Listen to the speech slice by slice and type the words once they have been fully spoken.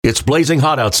It's blazing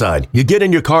hot outside. You get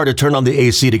in your car to turn on the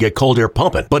AC to get cold air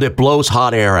pumping, but it blows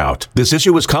hot air out. This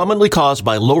issue is commonly caused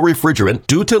by low refrigerant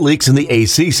due to leaks in the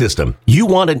AC system. You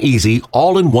want an easy,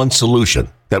 all-in-one solution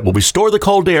that will restore the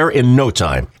cold air in no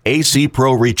time. AC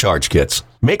Pro Recharge Kits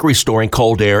make restoring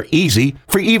cold air easy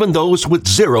for even those with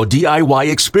zero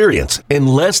DIY experience in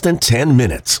less than 10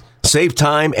 minutes. Save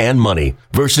time and money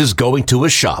versus going to a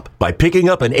shop by picking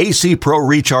up an AC Pro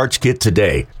Recharge Kit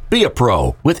today. Be a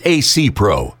pro with AC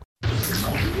Pro.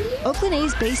 Oakland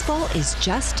A's baseball is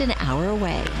just an hour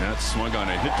away. That swung on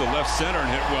it, hit the left center and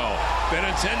hit well.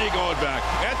 Benintendi going back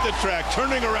at the track,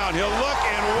 turning around. He'll look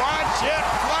and watch it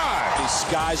fly. He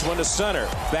skies one to center.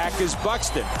 Back is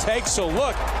Buxton. Takes a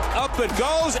look. Up it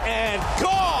goes and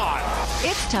gone.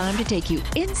 It's time to take you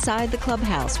inside the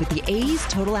clubhouse with the A's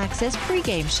Total Access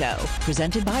pregame show,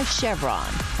 presented by Chevron.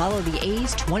 Follow the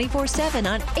A's 24/7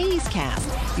 on A's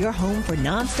Cast, your home for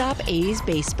nonstop A's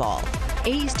baseball.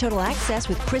 A's Total Access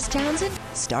with Chris Townsend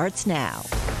starts now.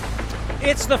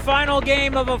 It's the final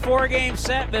game of a four-game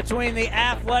set between the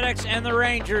Athletics and the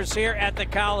Rangers here at the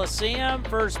Coliseum.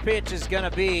 First pitch is going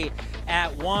to be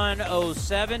at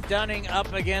 1:07. Dunning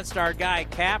up against our guy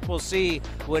Cap. We'll see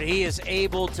what he is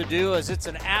able to do, as it's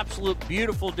an absolute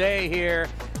beautiful day here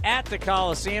at the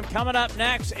Coliseum. Coming up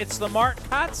next, it's the Mark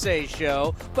Kotsay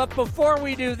Show. But before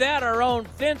we do that, our own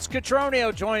Vince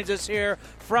Cotroneo joins us here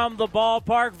from the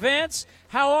ballpark. Vince,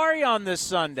 how are you on this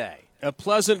Sunday? A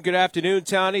pleasant good afternoon,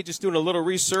 Townie. Just doing a little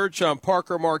research on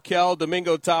Parker Markell,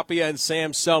 Domingo Tapia, and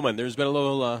Sam Selman. There's been a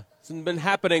little some been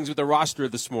happenings with the roster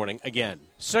this morning again.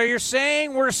 So you're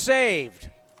saying we're saved?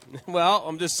 Well,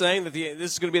 I'm just saying that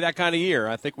this is going to be that kind of year.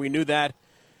 I think we knew that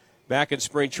back in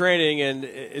spring training, and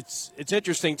it's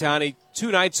interesting, Townie.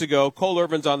 2 nights ago, Cole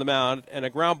Irvin's on the mound, and a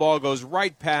ground ball goes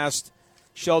right past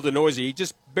Sheldon Neuse. He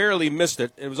just barely missed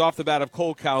it. It was off the bat of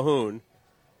Cole Calhoun.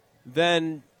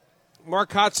 Then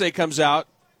Mark Kotsay comes out.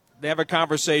 They have a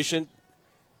conversation.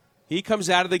 He comes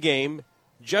out of the game.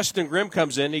 Justin Grimm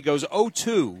comes in. He goes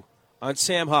 0-2 on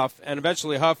Sam Huff, and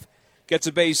eventually Huff gets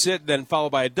a base hit, then followed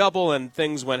by a double, and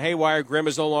things went haywire. Grimm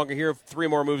is no longer here. 3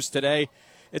 more moves today.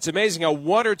 It's amazing how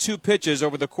 1 or 2 pitches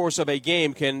over the course of a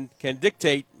game can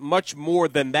dictate much more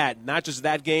than that. Not just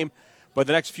that game, but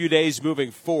the next few days moving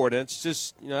forward. And it's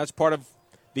just, that's part of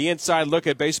the inside look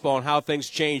at baseball and how things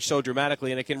change so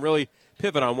dramatically, and it can really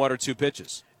pivot on 1 or 2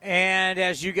 pitches. And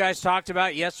as you guys talked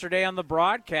about yesterday on the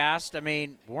broadcast, I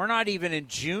mean, we're not even in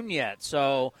June yet,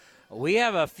 so we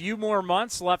have a few more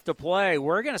months left to play.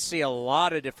 We're going to see a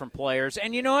lot of different players.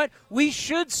 And you know what? We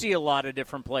should see a lot of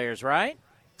different players, right?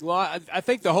 Well, I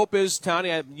think the hope is,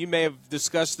 Tony, you may have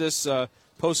discussed this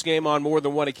post-game on more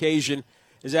than one occasion,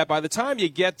 is that by the time you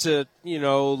get to,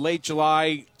 late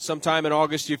July, sometime in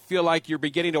August, you feel like you're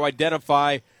beginning to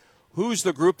identify who's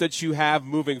the group that you have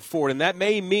moving forward. And that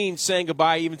may mean saying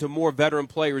goodbye even to more veteran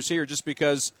players here, just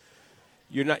because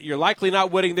you're likely not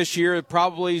winning this year.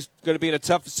 Probably going to be in a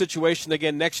tough situation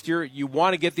again next year. You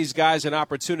want to get these guys an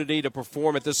opportunity to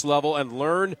perform at this level and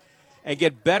learn and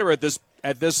get better at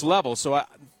this level. So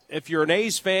if you're an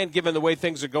A's fan, given the way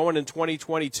things are going in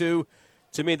 2022,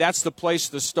 to me, that's the place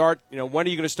to start. When are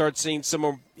you going to start seeing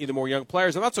some either more young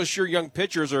players? I'm not so sure young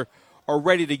pitchers are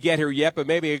ready to get here yet, but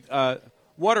maybe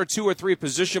 1 or 2 or 3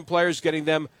 position players, getting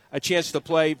them a chance to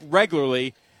play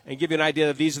regularly and give you an idea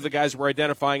that these are the guys we're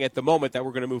identifying at the moment that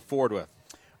we're going to move forward with.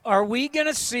 Are we going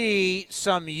to see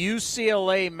some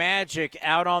UCLA magic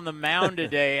out on the mound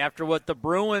today after what the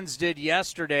Bruins did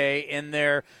yesterday in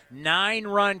their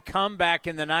 9-run comeback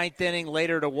in the 9th inning,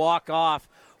 later to walk off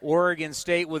Oregon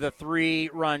State with a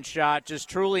 3-run shot? Just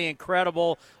truly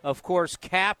incredible. Of course,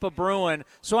 Cap a Bruin.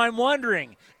 So I'm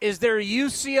wondering, is there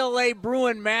UCLA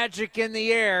Bruin magic in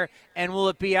the air, and will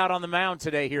it be out on the mound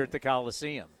today here at the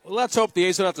Coliseum? Well, let's hope the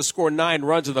A's don't have to score 9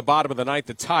 runs in the bottom of the 9th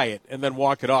to tie it and then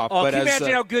walk it off. Oh, can you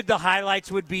imagine how good the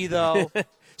highlights would be, though?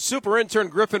 Super intern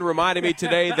Griffin reminded me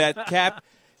today that Cap,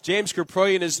 James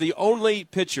Kerprillion, is the only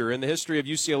pitcher in the history of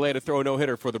UCLA to throw a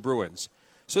no-hitter for the Bruins.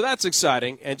 So that's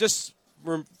exciting. And just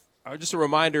a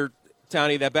reminder,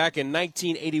 Townie, that back in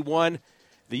 1981,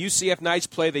 the UCF Knights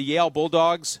played the Yale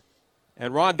Bulldogs,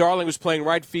 and Ron Darling was playing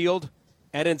right field,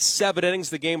 and in 7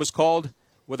 innings the game was called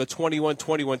with a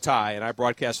 21-21 tie, and I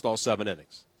broadcast all 7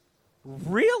 innings.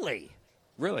 Really?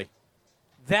 Really.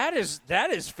 That is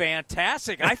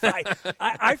fantastic.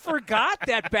 I forgot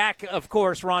that back, of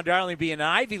course, Ron Darling being an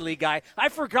Ivy League guy. I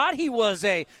forgot he was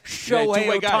a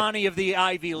Shohei Ohtani of the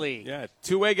Ivy League. Yeah,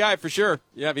 two-way guy for sure.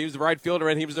 Yeah, he was the right fielder,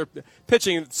 and he was their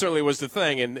pitching certainly was the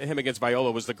thing, and him against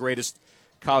Viola was the greatest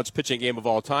college pitching game of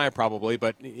all time probably,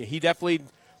 but he definitely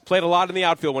played a lot in the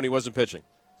outfield when he wasn't pitching.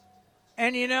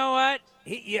 And you know what?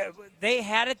 They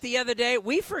had it the other day.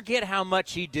 We forget how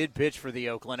much he did pitch for the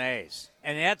Oakland A's,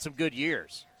 and he had some good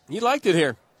years. He liked it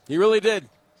here. He really did.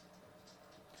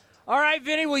 All right,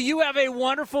 Vinny, well, you have a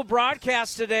wonderful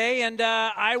broadcast today, and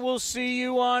I will see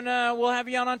you on we'll have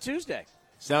you on Tuesday.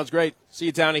 Sounds great. See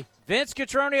you, Townie. Vince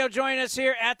Cotroneo joining us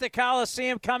here at the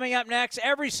Coliseum. Coming up next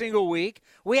every single week,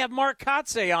 we have Mark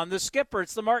Kotsay on, the skipper.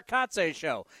 It's the Mark Kotsay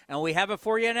Show, and we have it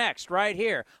for you next right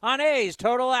here on A's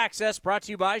Total Access, brought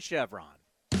to you by Chevron.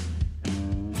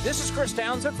 This is Chris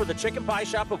Townsend for the Chicken Pie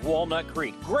Shop of Walnut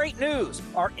Creek. Great news!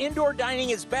 Our indoor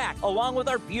dining is back, along with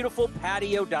our beautiful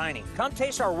patio dining. Come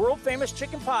taste our world-famous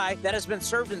chicken pie that has been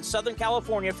served in Southern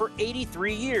California for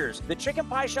 83 years. The Chicken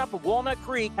Pie Shop of Walnut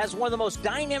Creek has one of the most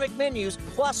dynamic menus,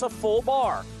 plus a full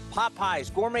bar. Pot pies,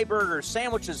 gourmet burgers,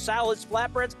 sandwiches, salads,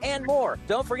 flatbreads, and more.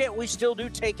 Don't forget, we still do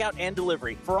takeout and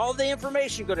delivery. For all the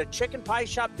information, go to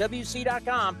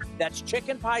chickenpieshopwc.com. That's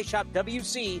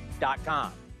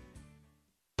chickenpieshopwc.com.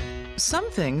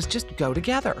 Some things just go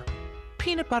together.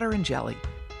 Peanut butter and jelly,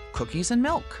 cookies and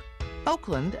milk,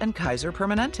 Oakland and Kaiser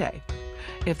Permanente.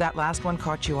 If that last one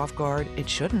caught you off guard, it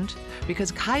shouldn't,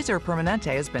 because Kaiser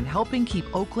Permanente has been helping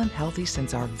keep Oakland healthy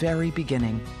since our very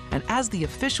beginning. And as the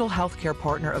official healthcare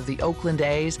partner of the Oakland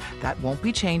A's, that won't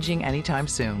be changing anytime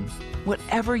soon.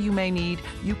 Whatever you may need,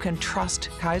 you can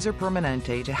trust Kaiser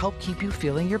Permanente to help keep you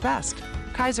feeling your best.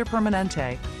 Kaiser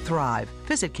Permanente. Thrive.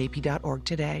 Visit kp.org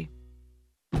today.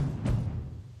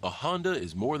 A Honda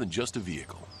is more than just a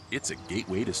vehicle. It's a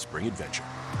gateway to spring adventure.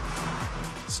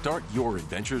 Start your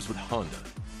adventures with Honda,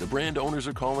 the brand owners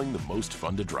are calling the most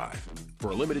fun to drive. For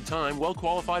a limited time,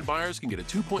 well-qualified buyers can get a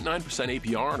 2.9%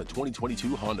 APR on a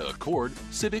 2022 Honda Accord,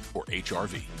 Civic, or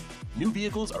HR-V. New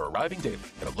vehicles are arriving daily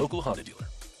at a local Honda dealer.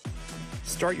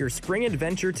 Start your spring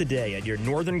adventure today at your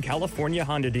Northern California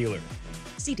Honda dealer.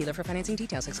 See dealer for financing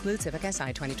details. Exclude Civic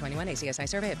Si 2021 ACSI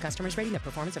survey of customers rating the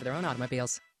performance of their own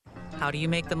automobiles. How do you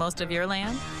make the most of your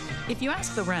land? If you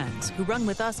ask the Wrens, who run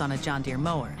with us on a John Deere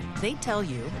mower, they tell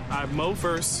you, I mow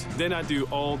first, then I do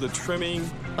all the trimming.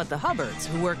 But the Hubbards,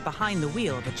 who work behind the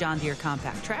wheel of a John Deere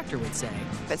compact tractor, would say,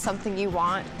 if it's something you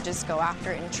want, just go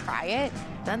after it and try it.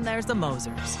 Then there's the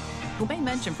Mosers, who may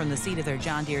mention from the seat of their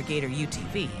John Deere Gator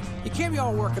UTV, you can't be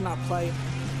all work and not play.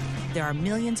 There are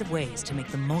millions of ways to make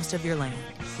the most of your land.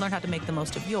 Learn how to make the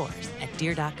most of yours at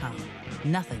Deere.com.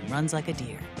 Nothing runs like a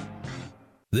Deere.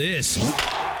 This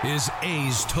is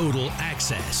A's Total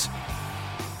Access.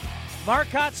 Mark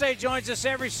Kotsay joins us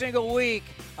every single week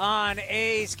on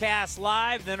A's Cast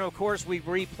Live. Then, of course, we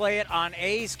replay it on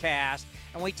A's Cast.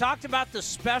 And we talked about the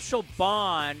special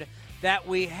bond that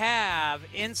we have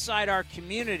inside our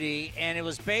community, and it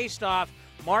was based off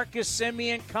Marcus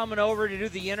Semien coming over to do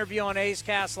the interview on A's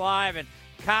Cast Live, and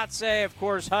Kotsay, of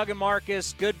course, hugging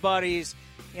Marcus, good buddies.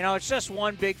 You know, it's just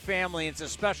one big family. It's a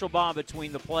special bond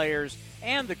between the players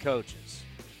and the coaches.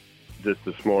 Just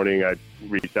this morning, I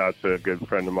reached out to a good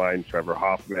friend of mine, Trevor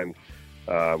Hoffman.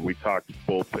 We talked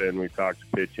bullpen, we talked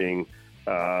pitching.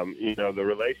 You know, the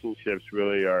relationships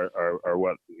really are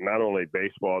what not only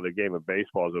baseball, the game of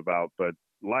baseball is about, but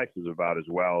life is about as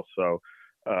well. So,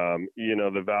 you know,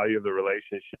 the value of the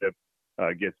relationship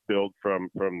gets built from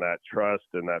that trust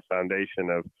and that foundation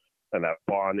of and that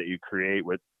bond that you create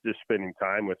with just spending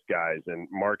time with guys. And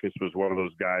Marcus was one of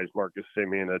those guys. Marcus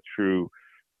Semien, a true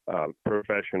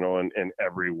professional in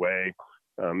every way.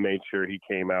 Made sure he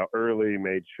came out early,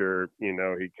 made sure, you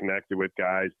know, he connected with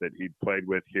guys that he played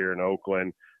with here in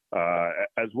Oakland,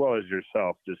 as well as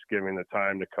yourself, just giving the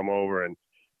time to come over and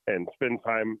spend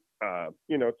time,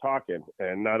 you know, talking,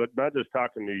 and not just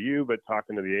talking to you, but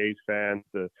talking to the A's fans,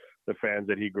 the fans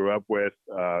that he grew up with,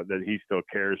 that he still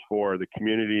cares for, the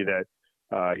community that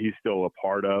he's still a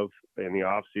part of in the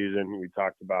off season. We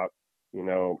talked about, you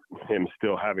know, him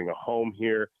still having a home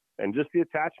here and just the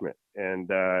attachment. And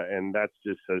that's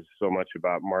just says so much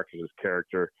about Marcus's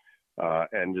character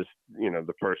and just, you know,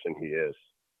 the person he is.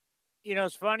 You know,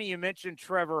 it's funny you mentioned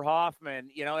Trevor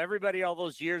Hoffman. You know, everybody all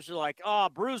those years are like, oh,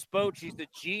 Bruce Bochy's the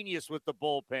genius with the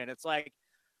bullpen. It's like,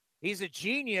 he's a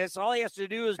genius. All he has to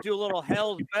do is do a little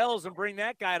Hell's Bells and bring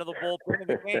that guy to the bullpen, and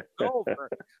the game's over.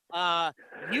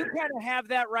 You kind of have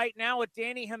that right now with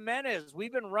Danny Jimenez.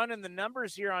 We've been running the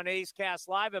numbers here on A's Cast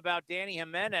Live about Danny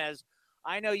Jimenez.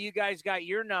 I know you guys got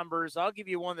your numbers. I'll give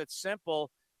you one that's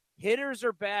simple. Hitters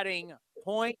are batting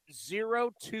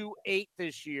 .028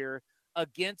 this year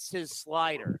against his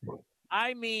slider.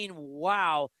 I mean,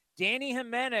 wow. Danny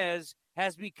Jimenez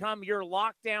has become your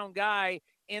lockdown guy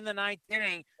in the ninth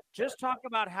inning. Just talk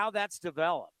about how that's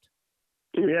developed.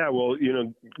 Yeah, well, you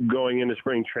know, going into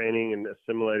spring training and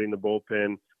assimilating the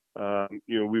bullpen,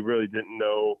 you know, we really didn't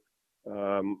know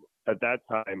at that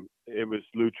time, it was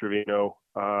Lou Trevino,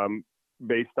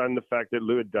 based on the fact that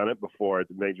Lou had done it before at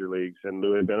the major leagues, and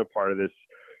Lou had been a part of this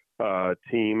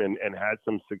team and had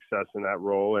some success in that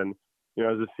role. And, you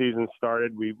know, as the season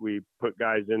started, we put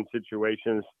guys in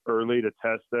situations early to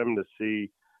test them to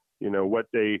see, you know, what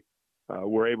they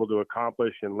were able to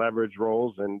accomplish in leverage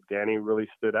roles. And Danny really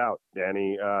stood out.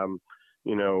 Danny,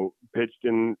 you know, pitched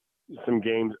in some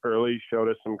games early, showed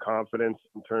us some confidence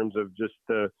in terms of just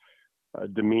the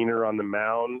demeanor on the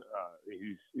mound.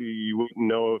 You wouldn't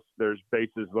know if there's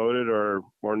bases loaded or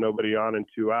nobody on and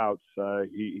 2 outs.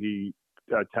 He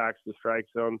attacks the strike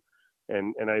zone.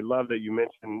 And I love that you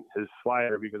mentioned his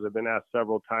slider, because I've been asked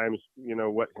several times, you know,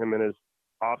 what him and his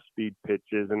off-speed pitch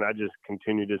is, and I just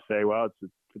continue to say, well,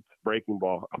 it's a breaking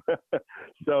ball.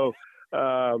 So,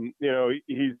 you know,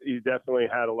 he's definitely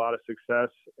had a lot of success,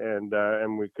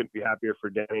 and we couldn't be happier for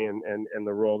Danny and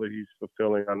the role that he's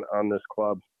fulfilling on this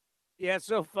club. Yeah, it's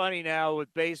so funny now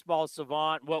with Baseball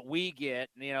Savant, what we get.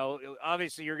 You know,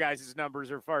 obviously your guys' numbers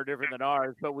are far different than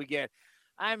ours, but we get,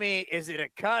 I mean, is it a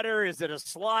cutter? Is it a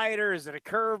slider? Is it a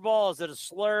curveball? Is it a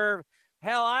slurve?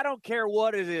 Hell, I don't care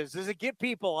what it is. Does it get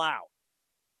people out?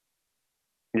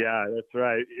 Yeah, that's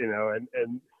right. You know,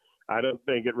 and I don't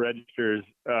think it registers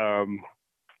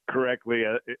correctly,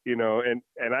 you know,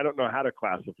 and I don't know how to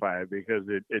classify it, because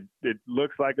it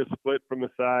looks like a split from the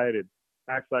side. It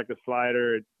acts like a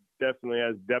slider. It definitely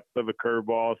has depth of a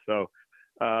curveball. So,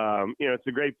 you know, it's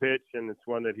a great pitch, and it's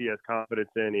one that he has confidence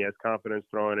in. He has confidence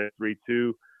throwing it 3-2,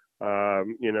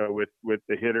 you know, with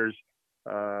the hitters.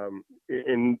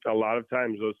 In a lot of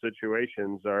times those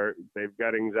situations they've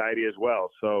got anxiety as well.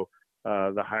 So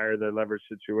the higher the leverage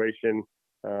situation,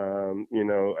 you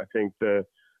know, I think the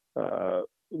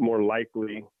more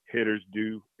likely hitters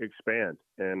do expand.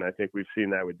 And I think we've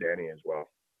seen that with Danny as well.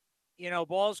 You know,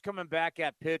 balls coming back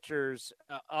at pitchers,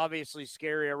 obviously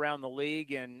scary around the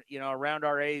league, and, you know, around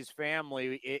our A's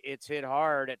family, it's hit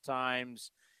hard at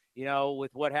times, you know, with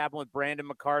what happened with Brandon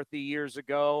McCarthy years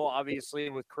ago,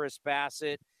 obviously with Chris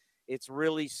Bassett. It's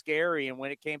really scary. And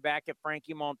when it came back at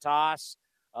Frankie Montas,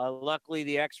 luckily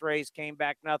the x-rays came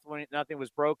back, nothing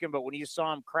was broken. But when you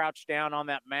saw him crouch down on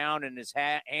that mound and his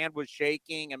hand was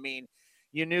shaking, I mean,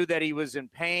 you knew that he was in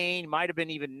pain, might have been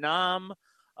even numb.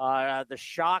 The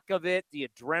shock of it, the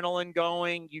adrenaline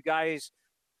going, you guys,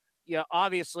 you know,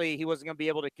 obviously he wasn't going to be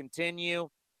able to continue.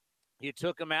 You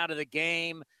took him out of the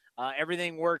game.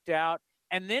 Everything worked out.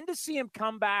 And then to see him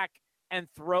come back and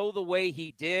throw the way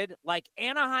he did, like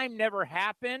Anaheim never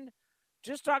happened.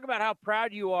 Just talk about how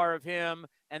proud you are of him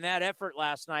and that effort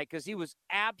last night, because he was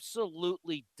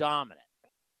absolutely dominant.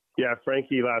 Yeah,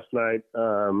 Frankie last night,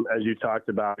 as you talked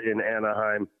about in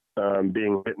Anaheim,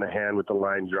 being hit in the hand with the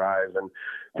line drive. And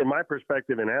from my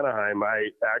perspective in Anaheim, I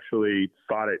actually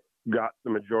thought it got the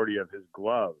majority of his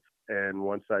glove. And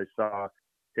once I saw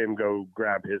him go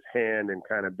grab his hand and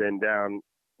kind of bend down,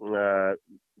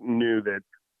 knew that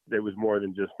there was more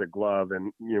than just the glove.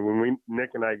 And, you know, when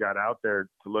Nick and I got out there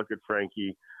to look at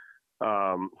Frankie,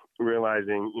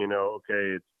 realizing, you know,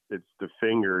 okay, it's the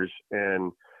fingers.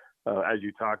 And as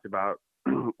you talked about,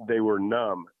 they were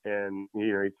numb, and,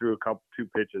 you know, he threw 2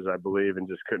 pitches, I believe, and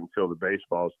just couldn't feel the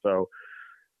baseballs. So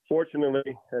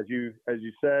fortunately, as you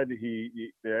said,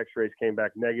 the x-rays came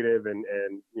back negative, and,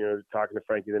 you know, talking to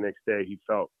Frankie the next day, he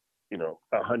felt, you know,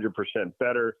 100%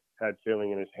 better, had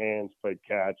feeling in his hands, played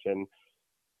catch, and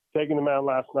taking him out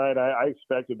last night, I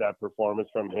expected that performance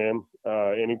from him.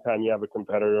 Anytime you have a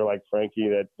competitor like Frankie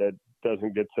that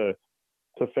doesn't get to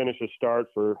finish a start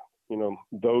for, you know,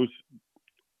 those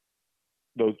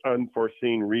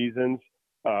unforeseen reasons,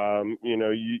 you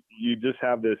know, you just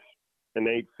have this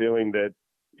innate feeling that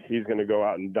he's going to go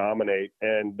out and dominate.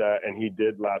 And he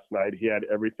did last night. He had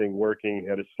everything working. He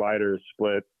had a slider, a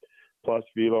split, plus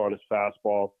velo on his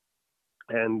fastball,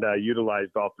 and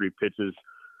utilized all 3 pitches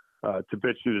to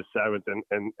pitch through the 7th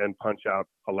and punch out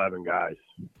 11 guys.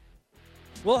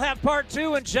 We'll have part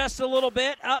 2 in just a little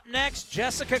bit. Up next,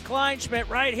 Jessica Kleinschmidt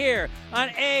right here on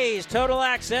A's Total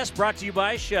Access, brought to you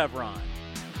by Chevron.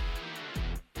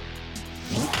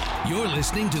 You're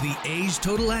listening to the A's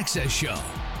Total Access Show.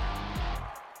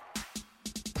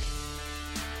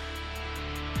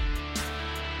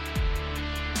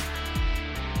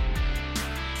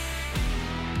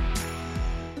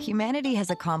 Humanity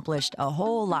has accomplished a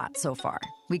whole lot so far.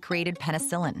 We created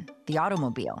penicillin, the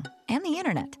automobile, and the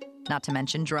internet, not to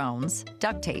mention drones,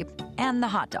 duct tape, and the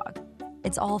hot dog.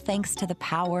 It's all thanks to the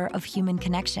power of human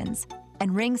connections.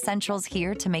 And Ring Central's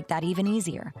here to make that even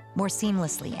easier, more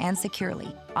seamlessly and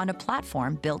securely, on a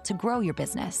platform built to grow your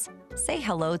business. Say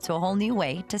hello to a whole new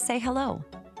way to say hello.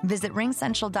 Visit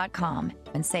ringcentral.com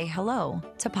and say hello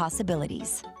to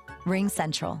possibilities. Ring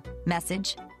Central.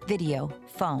 Message, video,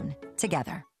 phone,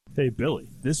 together. Hey, Billy,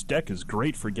 this deck is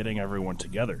great for getting everyone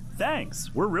together.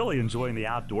 Thanks. We're really enjoying the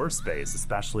outdoor space,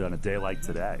 especially on a day like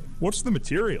today. What's the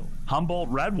material? Humboldt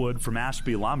Redwood from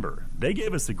Ashby Lumber. They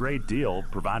gave us a great deal,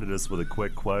 provided us with a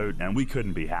quick quote, and we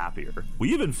couldn't be happier.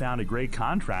 We even found a great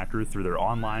contractor through their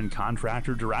online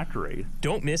contractor directory.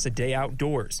 Don't miss a day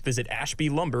outdoors. Visit Ashby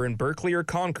Lumber in Berkeley or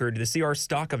Concord to see our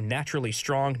stock of naturally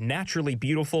strong, naturally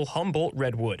beautiful Humboldt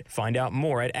Redwood. Find out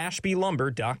more at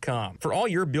ashbylumber.com for all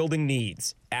your building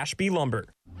needs. Ashby Lumber.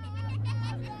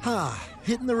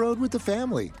 Hitting the road with the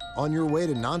family. On your way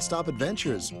to nonstop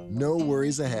adventures. No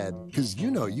worries ahead, because you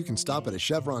know you can stop at a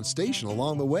Chevron station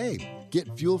along the way.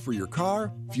 Get fuel for your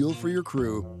car, fuel for your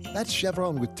crew. That's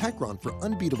Chevron with Techron for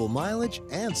unbeatable mileage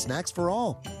and snacks for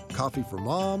all. Coffee for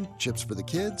mom, chips for the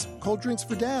kids, cold drinks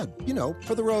for dad. You know,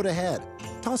 for the road ahead.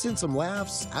 Toss in some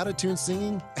laughs, out-of-tune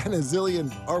singing, and a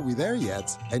zillion "Are we there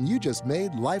yet?" And you just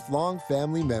made lifelong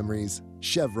family memories.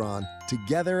 Chevron,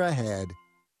 together ahead.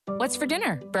 What's for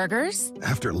dinner? Burgers?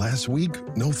 After last week,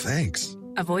 no thanks.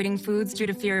 Avoiding foods due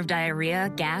to fear of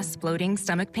diarrhea, gas, bloating,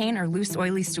 stomach pain, or loose,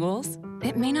 oily stools?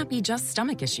 It may not be just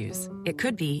stomach issues. It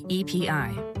could be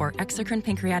EPI, or exocrine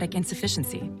pancreatic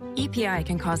insufficiency. EPI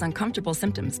can cause uncomfortable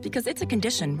symptoms because it's a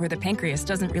condition where the pancreas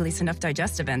doesn't release enough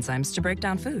digestive enzymes to break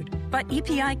down food. But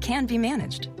EPI can be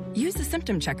managed. Use the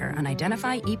symptom checker on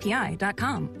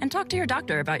identifyepi.com and talk to your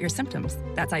doctor about your symptoms.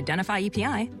 That's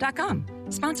identifyepi.com.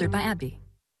 Sponsored by AbbVie.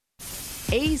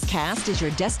 A's Cast is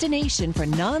your destination for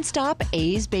nonstop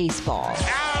A's baseball.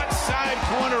 Outside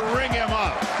corner, ring him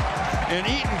up. And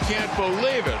Eaton can't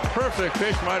believe it. Perfect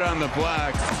pitch right on the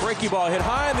black. Breaky ball hit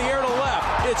high in the air to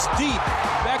left. It's deep.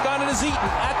 Back on it is Eaton.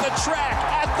 At the track,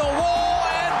 at the wall,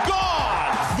 and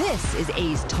gone! This is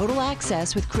A's Total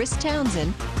Access with Chris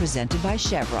Townsend, presented by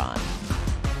Chevron.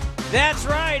 That's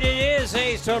right. It is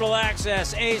A's Total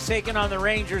Access. A's taking on the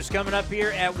Rangers coming up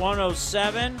here at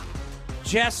 1:07.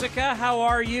 Jessica, how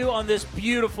are you on this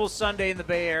beautiful Sunday in the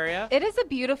Bay Area? It is a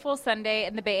beautiful Sunday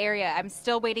in the Bay Area. I'm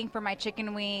still waiting for my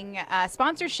chicken wing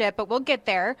sponsorship, but we'll get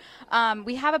there.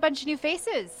 We have a bunch of new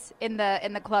faces in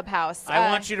the clubhouse.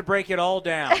 I want you to break it all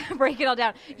down. Break it all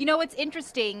down. You know what's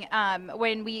interesting?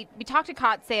 When we talked to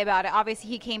Kotsay about it, obviously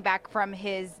he came back from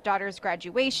his daughter's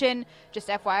graduation. Just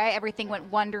FYI, everything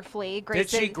went wonderfully.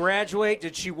 Grayson, did she graduate?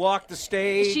 Did she walk the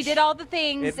stage? She did all the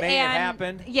things. It may have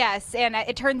happened. Yes, and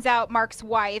it turns out Mark's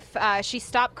wife, she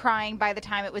stopped crying by the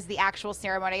time it was the actual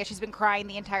ceremony. I guess she's been crying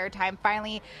the entire time.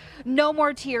 Finally, no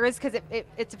more tears because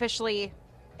it's officially,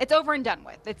 it's over and done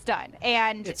with. It's done.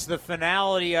 And it's the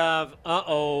finality of,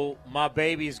 my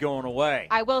baby's going away.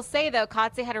 I will say, though,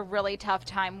 Kotsay had a really tough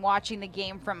time watching the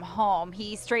game from home.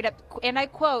 He straight up, and I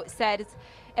quote, said,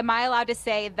 "Am I allowed to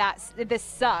say that this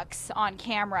sucks on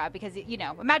camera?" Because, you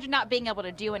know, imagine not being able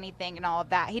to do anything and all of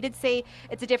that. He did say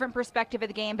it's a different perspective of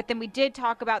the game, but then we did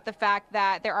talk about the fact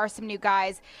that there are some new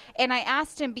guys. And I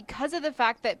asked him, because of the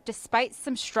fact that despite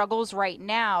some struggles right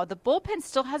now, the bullpen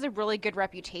still has a really good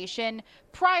reputation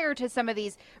prior to some of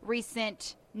these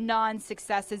recent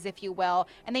non-successes, if you will,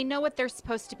 and they know what they're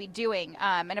supposed to be doing.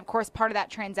 And of course, part of that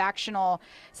transactional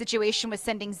situation was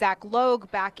sending Zach Logue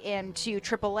back into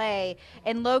AAA.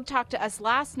 And Logue talked to us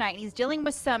last night, and he's dealing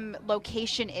with some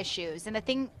location issues. And the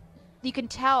thing you can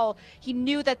tell, he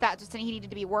knew that that's something he needed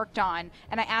to be worked on.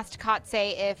 And I asked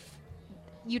Kotsay, if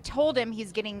you told him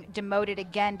he's getting demoted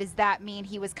again, does that mean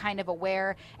he was kind of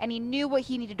aware and he knew what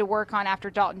he needed to work on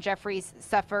after Dalton Jeffries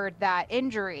suffered that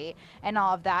injury and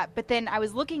all of that? But then I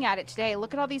was looking at it today.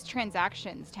 Look at all these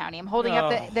transactions, Townie. I'm holding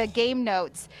up the game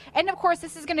notes. And of course,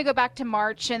 this is going to go back to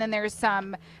March, and then there's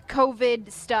some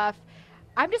COVID stuff.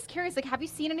 I'm just curious, like, have you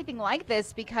seen anything like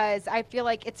this? Because I feel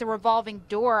like it's a revolving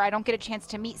door. I don't get a chance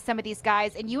to meet some of these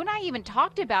guys. And you and I even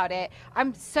talked about it.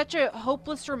 I'm such a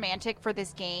hopeless romantic for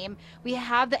this game. We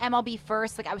have the MLB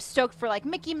first. Like, I was stoked for, like,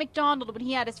 Mickey McDonald when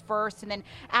he had his first. And then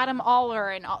Adam Aller.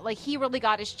 And, like, he really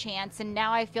got his chance. And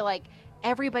now I feel like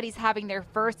everybody's having their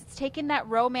first. It's taken that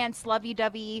romance,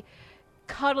 lovey-dovey,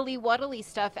 cuddly-wuddly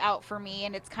stuff out for me,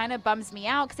 and it's kind of bums me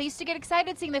out because I used to get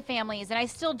excited seeing the families, and I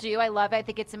still do. I love it. I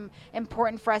think it's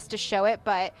important for us to show it,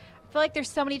 but I feel like there's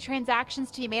so many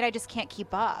transactions to be made, I just can't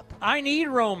keep up. I need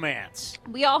romance.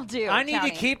 We all do. I need to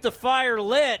keep the fire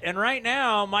lit, and right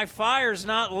now my fire's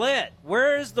not lit.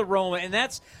 Where is the romance?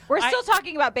 And we're still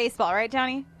talking about baseball, right,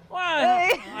 Tony? Well,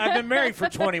 I've been married for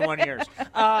 21 years.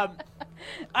 I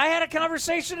had a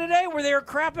conversation today where they were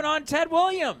crapping on Ted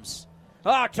Williams.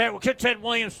 Oh, Ted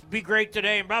Williams would be great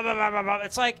today. Blah, blah, blah, blah, blah.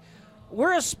 It's like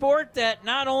we're a sport that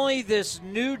not only this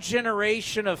new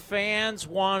generation of fans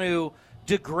want to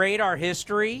degrade our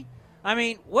history, I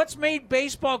mean, what's made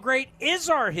baseball great is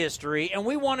our history, and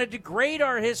we want to degrade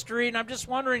our history, and I'm just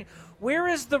wondering, where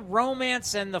is the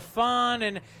romance and the fun?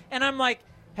 And I'm like,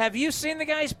 have you seen the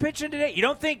guys pitching today? Do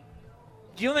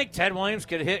you think Ted Williams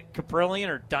could hit Caprillion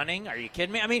or Dunning? Are you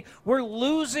kidding me? I mean, we're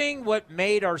losing what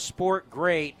made our sport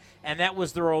great, and that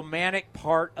was the romantic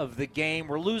part of the game.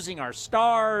 We're losing our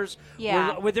stars.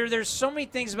 Yeah. There's so many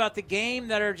things about the game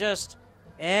that are just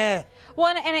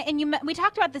Well, we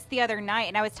talked about this the other night,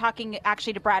 and I was talking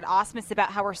actually to Brad Osmus about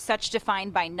how we're such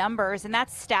defined by numbers, and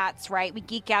that's stats, right? We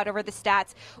geek out over the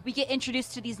stats. We get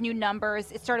introduced to these new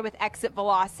numbers. It started with exit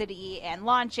velocity and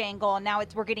launch angle, and now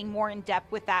we're getting more in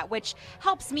depth with that, which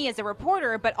helps me as a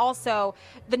reporter, but also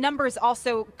the numbers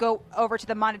also go over to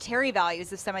the monetary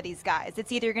values of some of these guys.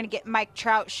 It's either you're going to get Mike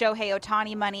Trout, Shohei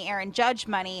Ohtani money, Aaron Judge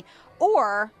money,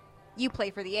 or you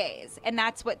play for the A's. And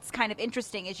that's what's kind of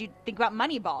interesting is you think about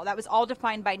Moneyball. That was all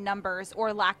defined by numbers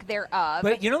or lack thereof.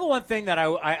 But you know the one thing that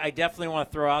I definitely want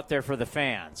to throw out there for the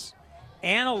fans?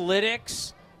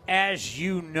 Analytics as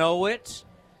you know it,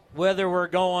 whether we're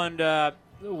going to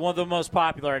one of the most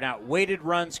popular right now, weighted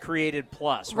runs created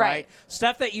plus, right?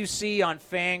 Stuff that you see on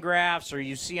Fangraphs or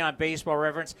you see on Baseball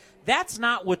Reference, that's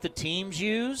not what the teams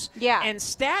use. Yeah. And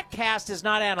StatCast is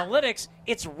not analytics,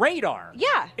 it's radar.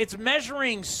 Yeah. It's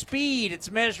measuring speed, it's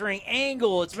measuring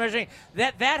angle, it's measuring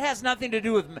that has nothing to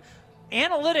do with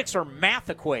analytics are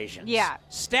math equations. Yeah.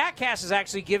 StatCast is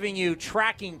actually giving you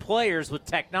tracking players with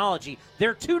technology.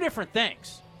 They're two different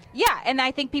things. Yeah, and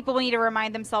I think people need to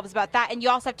remind themselves about that. And you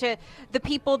also have to, the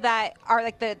people that are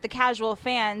like the casual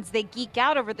fans, they geek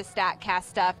out over the StatCast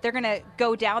stuff. They're going to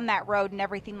go down that road and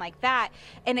everything like that.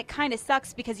 And it kind of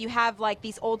sucks because you have like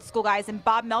these old school guys. And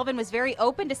Bob Melvin was very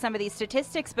open to some of these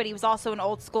statistics, but he was also an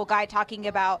old school guy talking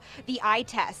about the eye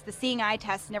test, the seeing eye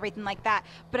test and everything like that.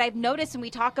 But I've noticed when we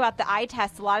talk about the eye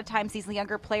test, a lot of times these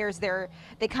younger players, they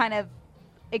kind of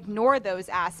ignore those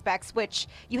aspects, which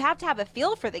you have to have a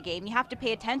feel for the game. You have to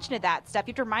pay attention to that stuff.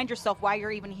 You have to remind yourself why you're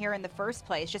even here in the first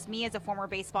place. Just me as a former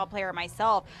baseball player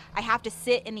myself, I have to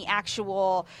sit in the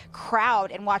actual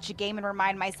crowd and watch a game and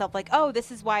remind myself like, oh, this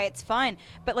is why it's fun.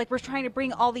 But like we're trying to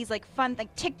bring all these like fun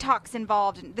like TikToks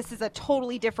involved, and this is a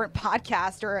totally different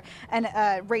podcast or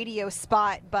a radio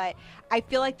spot, but I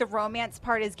feel like the romance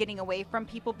part is getting away from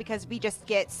people because we just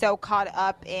get so caught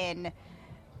up in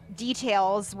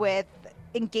details with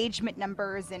engagement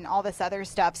numbers and all this other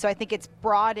stuff. So I think it's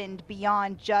broadened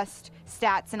beyond just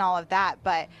stats and all of that.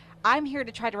 But I'm here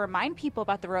to try to remind people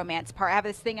about the romance part. I have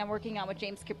this thing I'm working on with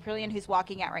James Caprillion, who's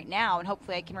walking out right now, and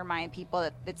hopefully I can remind people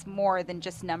that it's more than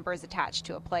just numbers attached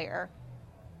to a player.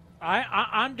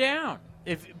 I'm down.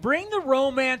 Bring the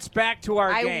romance back to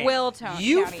our game. I will, Tony.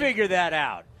 You figure that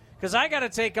out. Because I got to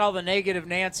take all the negative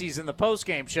Nancys in the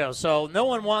postgame show, so no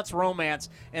one wants romance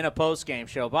in a postgame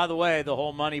show. By the way, the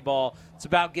whole Moneyball, it's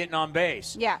about getting on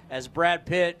base. Yeah. As Brad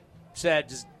Pitt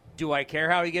said, do I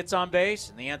care how he gets on base?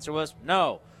 And the answer was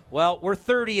no. Well, we're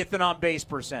 30th in on-base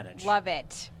percentage. Love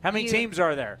it. How many teams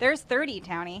are there? There's 30,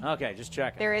 Townie. Okay, just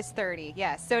checking. There is 30,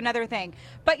 yes. So another thing.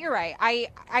 But you're right. I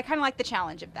kind of like the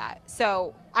challenge of that.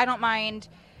 So I don't mind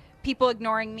people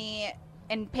ignoring me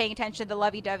and paying attention to the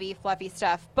lovey-dovey, fluffy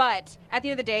stuff. But at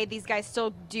the end of the day, these guys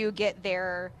still do get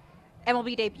their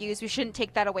MLB debuts. We shouldn't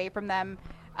take that away from them.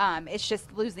 It's just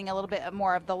losing a little bit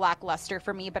more of the lackluster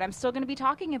for me, but I'm still going to be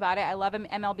talking about it. I love an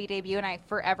MLB debut, and I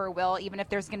forever will, even if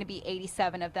there's going to be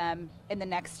 87 of them in the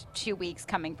next 2 weeks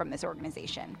coming from this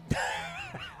organization.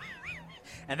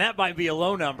 And that might be a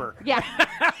low number. Yeah.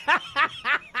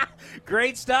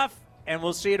 Great stuff. And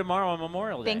we'll see you tomorrow on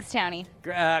Memorial Day. Thanks, Townie.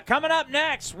 Coming up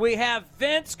next, we have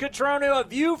Vince Cotroneo, a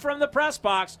view from the press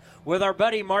box with our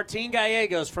buddy Martin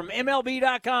Gallegos from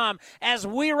MLB.com as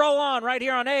we roll on right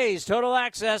here on A's Total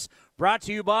Access, brought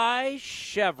to you by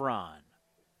Chevron.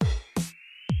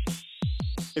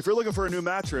 If you're looking for a new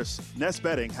mattress, Nest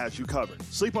Bedding has you covered.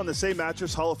 Sleep on the same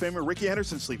mattress Hall of Famer Ricky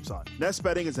Henderson sleeps on. Nest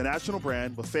Bedding is a national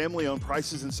brand with family-owned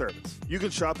prices and service. You can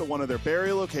shop at one of their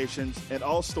Barrie locations, and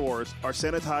all stores are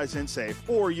sanitized and safe,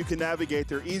 or you can navigate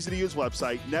their easy-to-use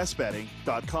website,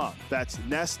 nestbedding.com. That's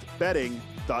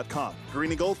nestbedding.com.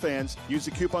 Green and gold fans, use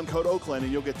the coupon code Oakland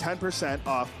and you'll get 10%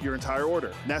 off your entire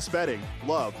order. Nest Bedding,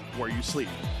 love where you sleep.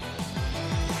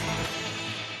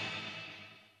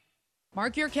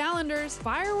 Mark your calendars.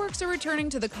 Fireworks are returning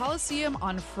to the Coliseum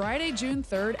on Friday, June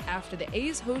 3rd after the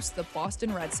A's host the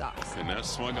Boston Red Sox. And that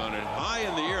swung on it high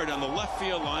in the air down the left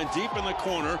field line, deep in the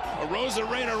corner. A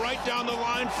Rosarena right down the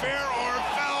line, fair or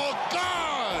foul,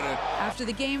 gone! After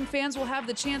the game, fans will have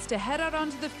the chance to head out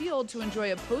onto the field to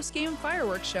enjoy a post-game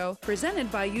fireworks show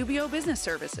presented by UBO Business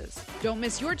Services. Don't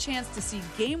miss your chance to see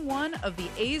Game 1 of the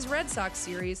A's-Red Sox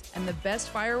series and the best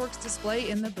fireworks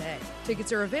display in the Bay.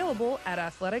 Tickets are available at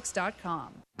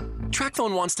athletics.com.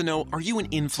 TrackPhone wants to know, are you an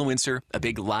influencer, a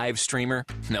big live streamer?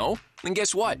 No? Then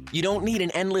guess what? You don't need an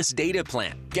endless data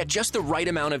plan. Get just the right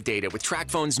amount of data with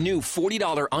TrackPhone's new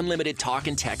 $40 unlimited talk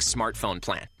and text smartphone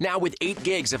plan. Now with 8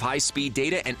 gigs of high-speed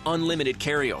data and unlimited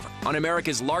carryover on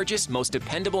America's largest, most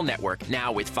dependable network,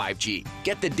 now with 5G.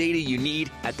 Get the data you need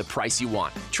at the price you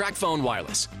want. TrackPhone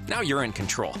Wireless. Now you're in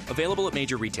control. Available at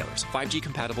major retailers. 5G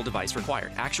compatible device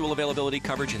required. Actual availability,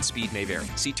 coverage, and speed may vary.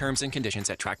 See terms and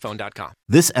conditions at trackphone.com.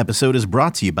 This episode is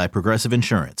brought to you by Progressive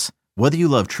Insurance. Whether you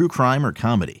love true crime or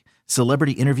comedy,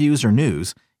 celebrity interviews or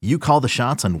news, you call the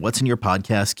shots on what's in your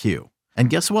podcast queue. And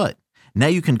guess what? Now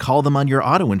you can call them on your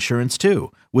auto insurance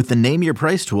too with the Name Your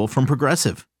Price tool from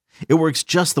Progressive. It works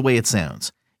just the way it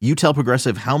sounds. You tell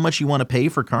Progressive how much you want to pay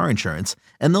for car insurance,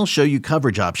 and they'll show you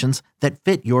coverage options that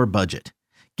fit your budget.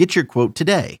 Get your quote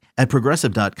today at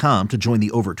Progressive.com to join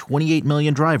the over 28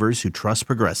 million drivers who trust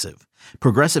Progressive.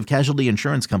 Progressive Casualty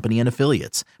Insurance Company and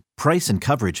Affiliates. Price and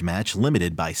coverage match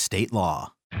limited by state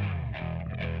law.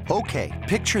 Okay,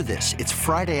 picture this. It's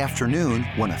Friday afternoon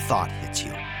when a thought hits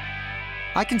you.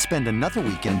 I can spend another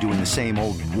weekend doing the same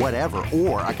old whatever,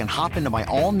 or I can hop into my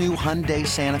all-new Hyundai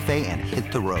Santa Fe and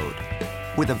hit the road.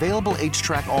 With available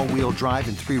H-Track all-wheel drive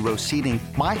and 3-row seating,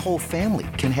 my whole family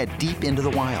can head deep into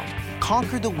the wild.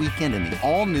 Conquer the weekend in the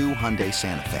all-new Hyundai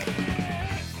Santa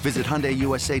Fe. Visit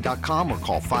HyundaiUSA.com or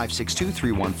call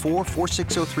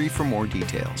 562-314-4603 for more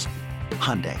details.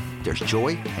 Hyundai, there's joy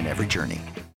in every journey.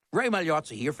 Ray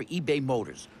Magliozzi here for eBay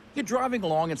Motors. You're driving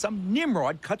along and some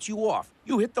nimrod cuts you off.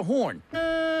 You hit the horn.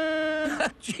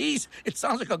 Jeez, it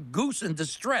sounds like a goose in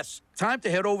distress. Time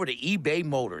to head over to eBay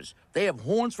Motors. They have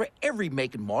horns for every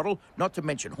make and model, not to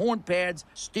mention horn pads,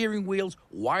 steering wheels,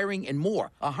 wiring, and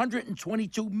more.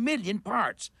 122 million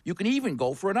parts. You can even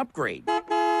go for an upgrade.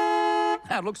 Now,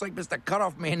 it looks like Mr.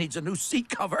 Cutoff Man needs a new seat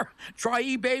cover. Try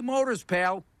eBay Motors,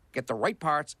 pal. Get the right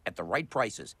parts at the right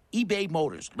prices. eBay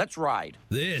Motors. Let's ride.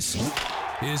 This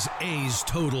is A's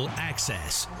Total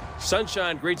Access.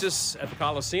 Sunshine greets us at the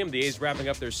Coliseum. The A's wrapping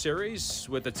up their series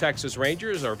with the Texas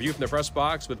Rangers. Our view from the press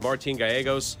box with Martin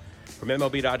Gallegos from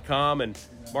MLB.com. And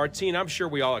Martin, I'm sure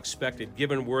we all expected,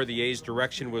 given where the A's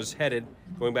direction was headed,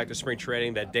 going back to spring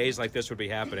training, that days like this would be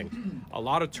happening. A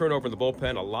lot of turnover in the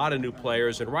bullpen, a lot of new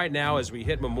players. And right now, as we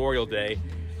hit Memorial Day,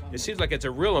 it seems like it's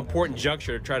a real important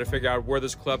juncture to try to figure out where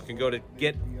this club can go to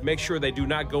make sure they do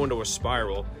not go into a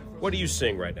spiral. What are you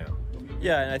seeing right now?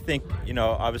 Yeah, and I think,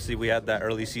 obviously we had that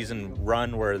early season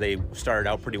run where they started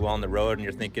out pretty well on the road, and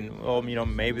you're thinking,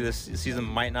 maybe this season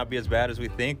might not be as bad as we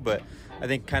think, but I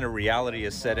think kind of reality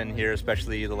is set in here,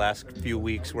 especially the last few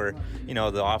weeks where,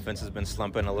 the offense has been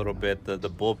slumping a little bit. The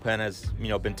bullpen has,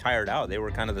 been tired out. They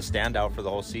were kind of the standout for the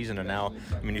whole season, and now,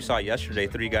 you saw yesterday,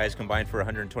 3 guys combined for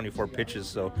 124 pitches,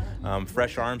 so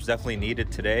fresh arms definitely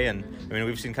needed today, and,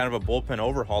 we've seen kind of a bullpen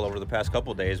overhaul over the past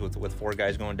couple days with 4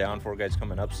 guys going down, 4 guys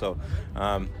coming up, so,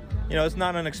 it's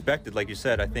not unexpected, like you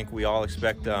said. I think we all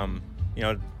expect, them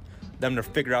to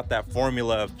figure out that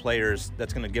formula of players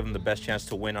that's going to give them the best chance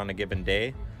to win on a given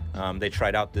day. They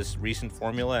tried out this recent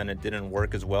formula and it didn't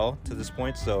work as well to this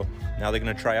point, so now they're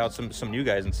going to try out some new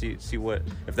guys and see what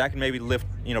if that can maybe lift,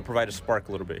 provide a spark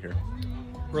a little bit here.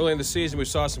 Early in the season, we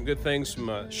saw some good things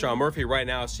from Sean Murphy. Right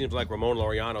now, it seems like Ramon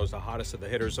Laureano is the hottest of the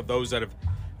hitters of those that have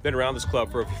been around this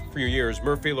club for a few years.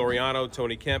 Murphy, Laureano,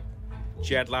 Tony Kemp,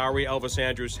 Chad Lowry, Elvis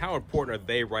Andrews. How important are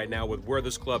they right now with where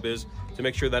this club is to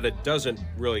make sure that it doesn't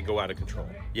really go out of control?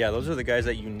 Yeah, those are the guys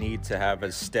that you need to have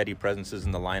as steady presences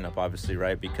in the lineup, obviously,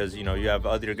 right? Because, you have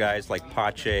other guys like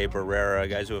Pache, Barrera,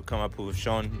 guys who have come up who have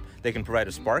shown they can provide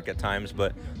a spark at times,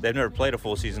 but they've never played a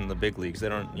full season in the big leagues. They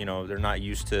don't, they're not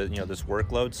used to, this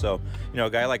workload. So, a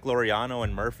guy like Laureano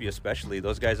and Murphy especially,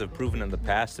 those guys have proven in the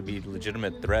past to be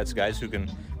legitimate threats, guys who can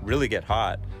really get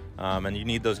hot. And you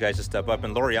need those guys to step up.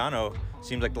 And Laureano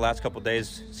seems like the last couple of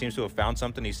days seems to have found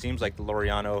something. He seems like the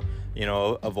Laureano,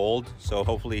 of old. So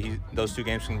hopefully those 2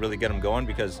 games can really get him going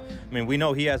because, we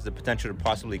know he has the potential to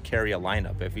possibly carry a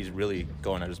lineup if he's really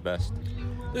going at his best.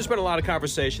 There's been a lot of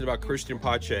conversation about Christian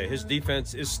Pache. His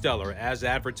defense is stellar. As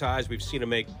advertised, we've seen him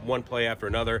make one play after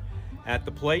another at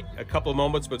the plate. A couple of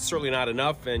moments, but certainly not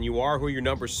enough. And you are who your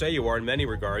numbers say you are in many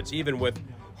regards, even with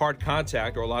hard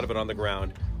contact or a lot of it on the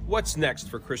ground. What's next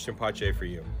for Christian Pache for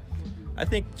you? I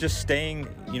think just staying,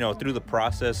 through the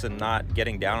process and not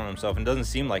getting down on himself. And it doesn't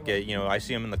seem like it. I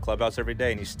see him in the clubhouse every day,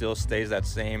 and he still stays that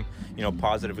same,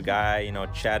 positive guy,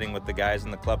 chatting with the guys in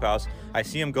the clubhouse. I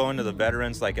see him going to the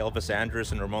veterans like Elvis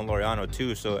Andrus and Ramon Laureano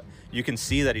too. So you can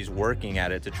see that he's working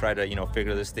at it to try to,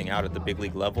 figure this thing out at the big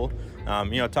league level.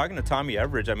 Talking to Tommy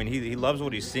Everidge, I mean, he loves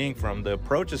what he's seeing from him. The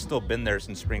approach has still been there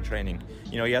since spring training.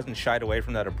 He hasn't shied away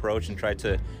from that approach and tried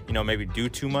to, maybe do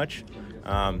too much.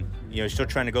 He's still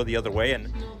trying to go the other way,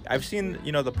 and I've seen,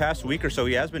 the past week or so,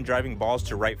 he has been driving balls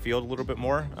to right field a little bit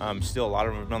more. Still, a lot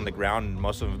of them have been on the ground, and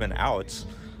most of them have been outs,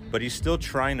 but he's still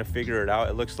trying to figure it out,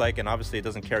 it looks like, and obviously it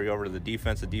doesn't carry over to the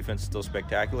defense. The defense is still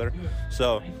spectacular.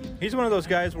 So he's one of those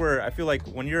guys where I feel like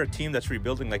when you're a team that's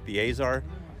rebuilding like the A's are,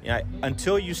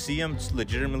 until you see him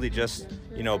legitimately just,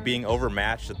 being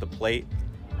overmatched at the plate,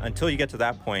 until you get to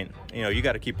that point, you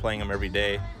got to keep playing him every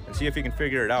day and see if he can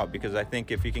figure it out, because I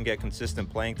think if he can get consistent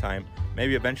playing time,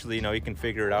 maybe eventually, he can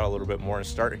figure it out a little bit more and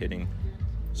start hitting.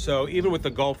 So even with the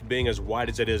gulf being as wide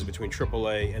as it is between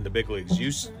AAA and the big leagues,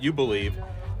 you believe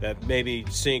that maybe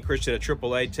seeing Christian at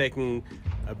AAA, taking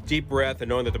a deep breath and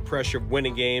knowing that the pressure of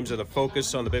winning games or the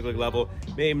focus on the big league level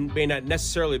may not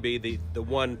necessarily be the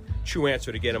one true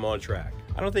answer to get him on track?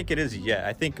 I don't think it is yet.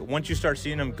 I think once you start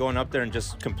seeing him going up there and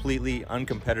just completely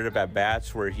uncompetitive at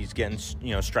bats, where he's getting,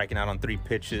 striking out on 3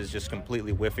 pitches, just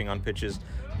completely whiffing on pitches,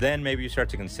 then maybe you start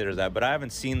to consider that. But I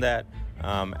haven't seen that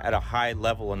at a high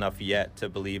level enough yet to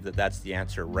believe that that's the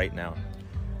answer right now.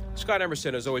 Scott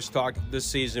Emerson has always talked this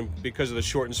season, because of the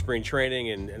shortened spring training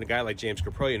and a guy like James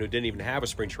Kaprielian, who didn't even have a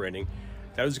spring training,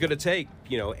 that it was going to take,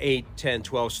 8, 10,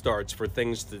 12 starts for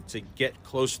things to get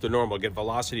close to normal, get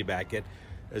velocity back, get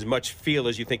as much feel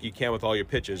as you think you can with all your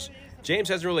pitches. James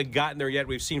hasn't really gotten there yet.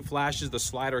 We've seen flashes, the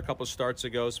slider a couple of starts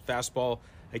ago, fastball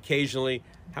occasionally.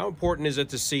 How important is it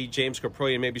to see James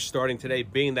Kaprielian maybe starting today,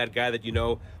 being that guy that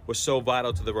was so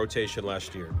vital to the rotation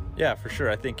last year? Yeah, for sure.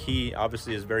 I think he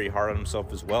obviously is very hard on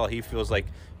himself as well. He feels like,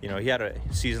 he had a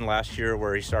season last year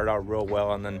where he started out real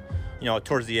well, and then,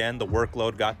 towards the end, the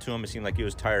workload got to him. It seemed like he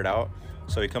was tired out.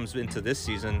 So he comes into this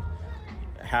season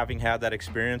having had that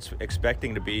experience,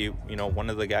 expecting to be, one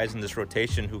of the guys in this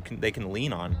rotation who they can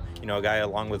lean on. A guy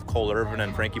along with Cole Irvin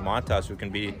and Frankie Montas who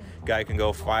can be a guy who can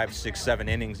go 5, 6, 7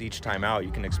 innings each time out.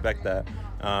 You can expect that.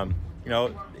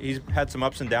 He's had some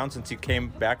ups and downs since he came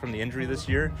back from the injury this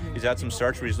year. He's had some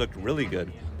starts where he's looked really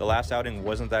good. The last outing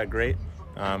wasn't that great.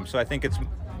 So I think it's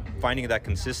finding that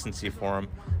consistency for him.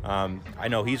 I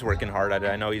know he's working hard at it.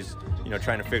 I know he's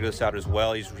trying to figure this out as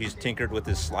well. He's tinkered with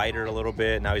his slider a little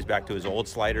bit. Now he's back to his old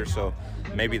slider, so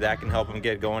maybe that can help him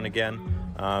get going again.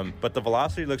 But the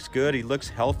velocity looks good. He looks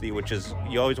healthy, which is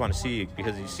you always want to see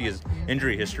because you see his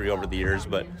injury history over the years.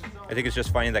 But I think it's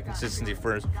just finding that consistency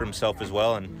for himself as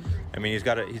well. And I mean, he's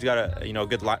got a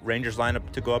good Rangers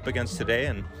lineup to go up against today,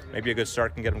 and maybe a good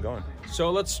start can get him going.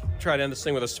 So let's try to end this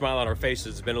thing with a smile on our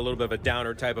faces. It's been a little bit of a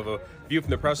downer type of a view from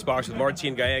the press box with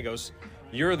Martin Gallegos.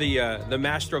 You're the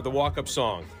master of the walk-up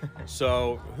song.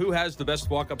 So who has the best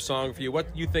walk-up song for you?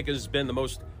 What do you think has been the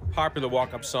most popular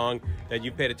walk-up song that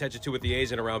you've paid attention to with the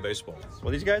A's and around baseball?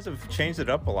 Well, these guys have changed it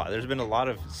up a lot. There's been a lot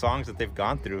of songs that they've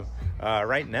gone through.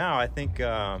 Right now, I think,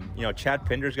 Chad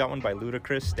Pinder's got one by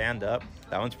Ludacris, Stand Up.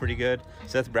 That one's pretty good.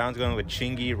 Seth Brown's going with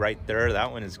Chingy right there. That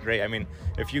one is great. I mean,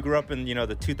 if you grew up in, the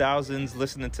 2000s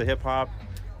listening to hip-hop,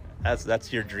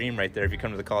 that's your dream right there. If you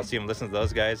come to the Coliseum, listen to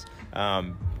those guys.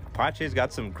 Apache's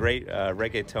got some great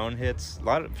reggaeton hits.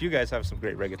 A few guys have some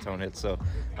great reggaeton hits. So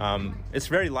it's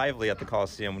very lively at the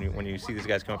Coliseum when you see these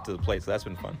guys come up to the plate. So that's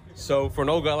been fun. So for an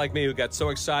old guy like me who got so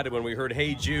excited when we heard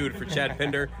Hey Jude for Chad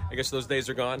Pinder, I guess those days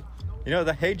are gone.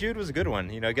 The Hey Jude was a good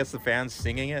one. It gets the fans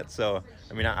singing it. So,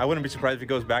 I mean, I wouldn't be surprised if he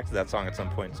goes back to that song at some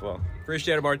point as well.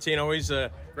 Appreciate it, Martin. Always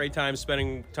a great time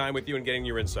spending time with you and getting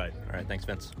your insight. All right, thanks,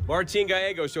 Vince. Martin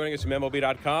Gallegos joining us from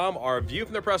MLB.com. Our view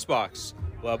from the press box.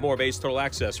 We'll have more of A's Total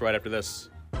Access right after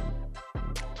this.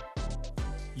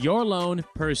 Your loan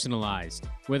personalized.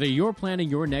 Whether you're planning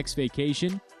your next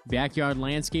vacation, backyard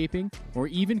landscaping, or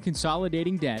even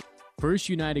consolidating debt, First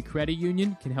United Credit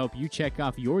Union can help you check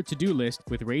off your to-do list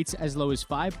with rates as low as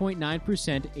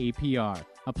 5.9% APR.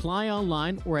 Apply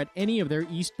online or at any of their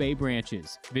East Bay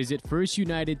branches. Visit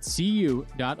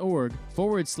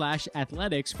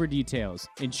firstunitedcu.org/athletics for details.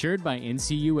 Insured by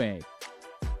NCUA.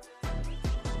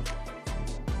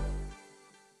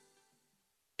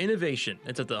 Innovation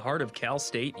is at the heart of Cal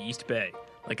State East Bay,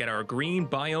 like at our Green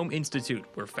Biome Institute,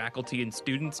 where faculty and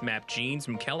students map genes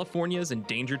from California's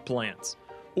endangered plants,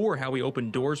 or how we open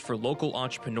doors for local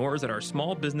entrepreneurs at our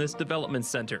Small Business Development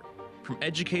Center. From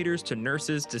educators to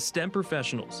nurses to STEM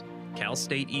professionals, Cal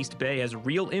State East Bay has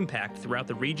real impact throughout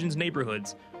the region's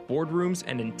neighborhoods, boardrooms,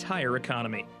 and entire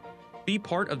economy. Be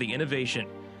part of the innovation.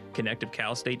 Connect with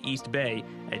Cal State East Bay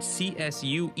at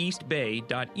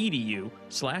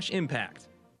csueastbay.edu/impact.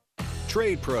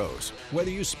 Trade pros. Whether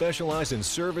you specialize in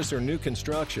service or new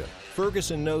construction,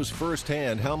 Ferguson knows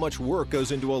firsthand how much work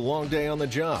goes into a long day on the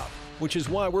job, which is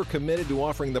why we're committed to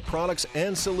offering the products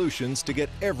and solutions to get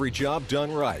every job done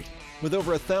right. With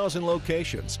over 1,000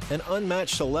 locations, an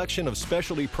unmatched selection of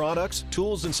specialty products,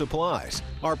 tools, and supplies,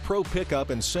 our pro pickup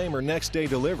and same or next day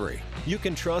delivery, you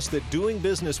can trust that doing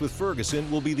business with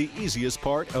Ferguson will be the easiest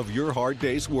part of your hard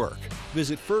day's work.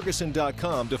 Visit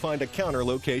Ferguson.com to find a counter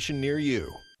location near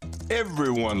you.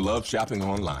 Everyone loves shopping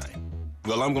online.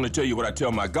 Well, I'm going to tell you what I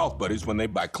tell my golf buddies when they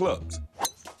buy clubs.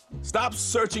 Stop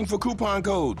searching for coupon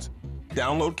codes.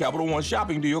 Download Capital One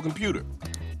Shopping to your computer.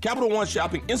 Capital One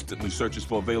Shopping instantly searches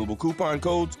for available coupon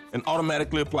codes and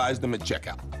automatically applies them at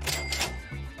checkout.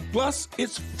 Plus,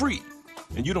 it's free,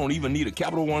 and you don't even need a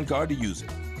Capital One card to use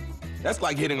it. That's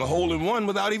like hitting a hole-in-one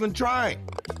without even trying.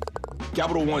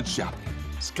 Capital One Shopping.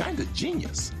 It's kind of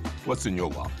genius. What's in your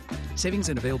wallet? Savings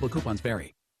and available coupons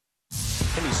vary.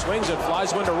 And he swings and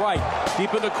flies one to right.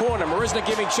 Deep in the corner. Marisnik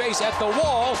giving chase at the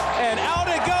wall. And out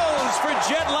it goes for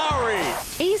Jed Lowry.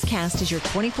 A's Cast is your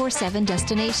 24/7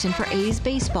 destination for A's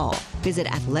baseball. Visit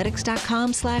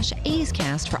athletics.com/A's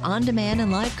Cast for on-demand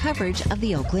and live coverage of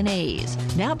the Oakland A's.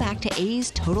 Now back to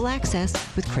A's Total Access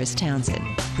with Chris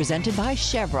Townsend. Presented by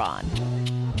Chevron.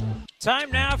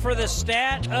 Time now for the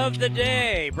stat of the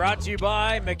day, brought to you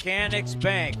by Mechanics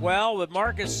Bank. Well, with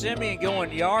Marcus Semien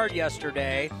going yard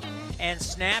yesterday and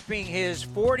snapping his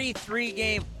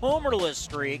 43-game homerless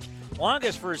streak,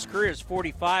 longest for his career is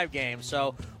 45 games.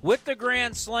 So with the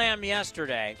grand slam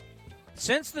yesterday,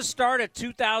 since the start of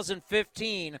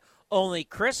 2015, only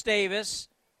Chris Davis,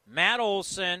 Matt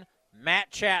Olson, Matt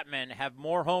Chapman have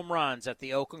more home runs at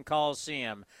the Oakland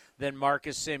Coliseum than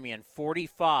Marcus Semien,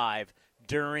 45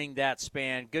 during that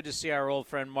span. Good to see our old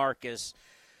friend Marcus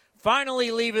finally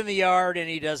leaving the yard, and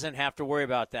he doesn't have to worry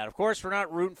about that. Of course, we're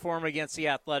not rooting for him against the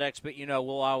Athletics, but, you know,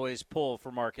 we'll always pull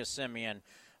for Marcus Semien.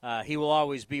 He will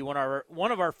always be one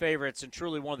of our favorites and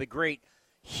truly one of the great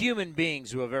human beings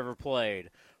who have ever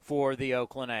played for the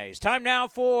Oakland A's. Time now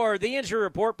for the injury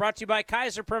report, brought to you by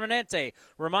Kaiser Permanente.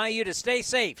 Remind you to stay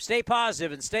safe, stay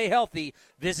positive, and stay healthy.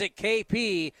 Visit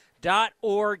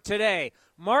kp.org today.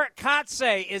 Mark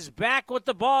Kotsay is back with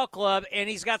the ball club, and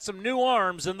he's got some new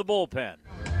arms in the bullpen.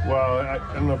 Well, I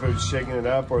don't know if it was shaking it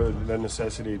up or the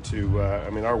necessity to.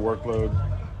 Our workload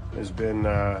has been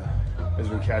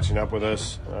catching up with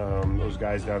us. Those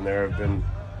guys down there have been,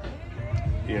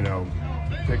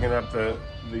 picking up the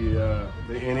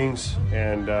innings,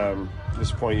 and at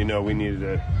this point, we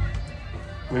needed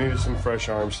some fresh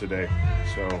arms today.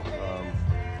 So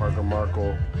Parker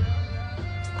Markle,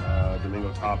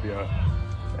 Domingo Tapia,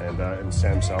 and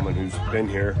Sam Selman, who's been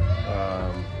here,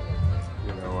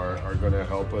 are going to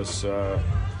help us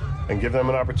and give them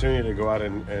an opportunity to go out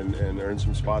and earn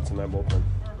some spots in that bullpen.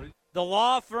 The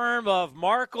law firm of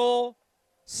Markle,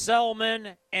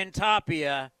 Selman, and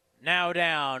Tapia now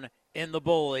down in the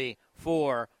bully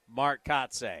for Mark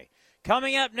Kotsay.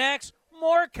 Coming up next,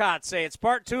 more Kotsay. It's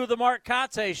part 2 of the Mark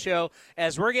Kotsay Show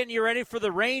as we're getting you ready for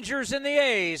the Rangers and the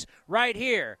A's right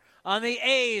here on the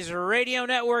A's Radio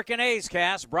Network and A's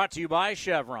Cast, brought to you by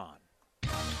Chevron.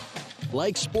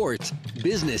 Like sports,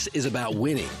 business is about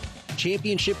winning.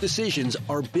 Championship decisions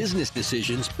are business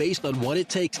decisions based on what it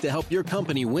takes to help your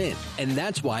company win. And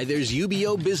that's why there's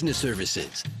UBO Business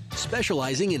Services,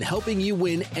 specializing in helping you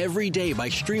win every day by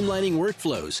streamlining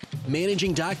workflows,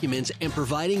 managing documents, and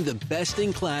providing the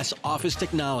best-in-class office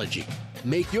technology.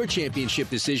 Make your championship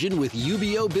decision with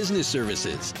UBO Business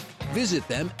Services. Visit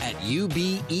them at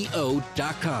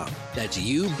ubeo.com. That's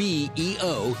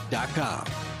ubeo.com.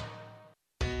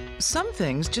 Some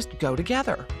things just go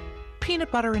together.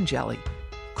 Peanut butter and jelly,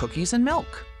 cookies and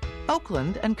milk,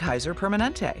 Oakland and Kaiser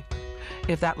Permanente.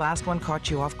 If that last one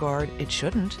caught you off guard, it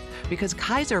shouldn't, because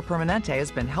Kaiser Permanente has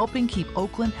been helping keep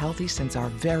Oakland healthy since our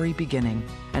very beginning.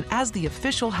 And as the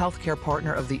official healthcare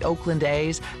partner of the Oakland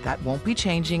A's, that won't be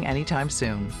changing anytime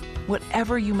soon.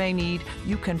 Whatever you may need,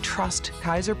 you can trust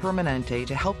Kaiser Permanente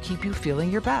to help keep you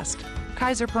feeling your best.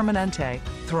 Kaiser Permanente.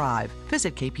 Thrive.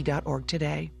 Visit kp.org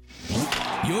today.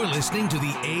 You're listening to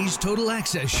the A's Total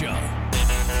Access Show.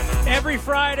 Every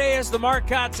Friday is the Mark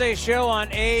Kotsay Show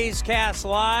on A's Cast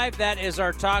Live. That is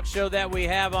our talk show that we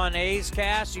have on A's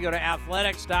Cast. You go to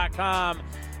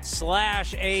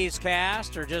athletics.com/A's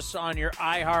Cast or just on your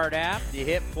iHeart app. You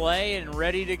hit play and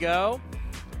ready to go.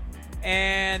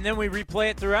 And then we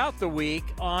replay it throughout the week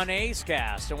on A's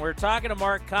Cast. And we're talking to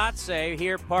Mark Kotsay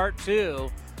here, part 2,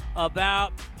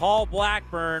 about Paul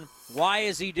Blackburn Why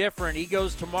is he different? He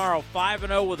goes tomorrow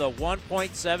 5-0 with a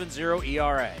 1.70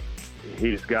 ERA.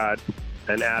 He's got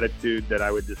an attitude that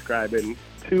I would describe in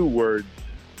 2 words,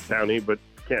 Townie, but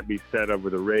can't be said over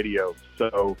the radio.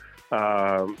 So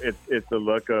it's a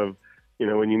look of,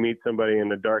 when you meet somebody in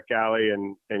the dark alley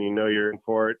and you know you're in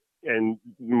for it, and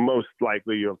most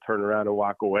likely you'll turn around and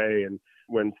walk away. And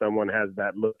when someone has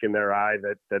that look in their eye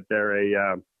that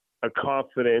they're a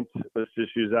confident, let's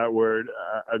just use that word,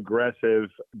 aggressive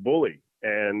bully.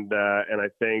 And I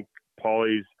think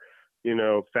Paulie's,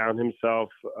 found himself.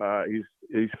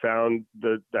 He's found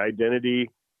the identity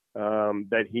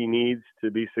that he needs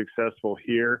to be successful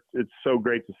here. It's so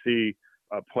great to see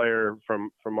a player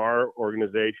from our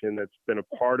organization that's been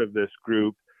a part of this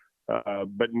group,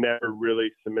 but never really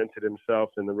cemented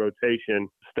himself in the rotation,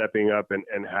 stepping up and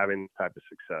having this type of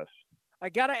success. I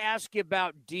got to ask you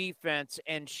about defense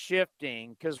and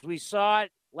shifting, because we saw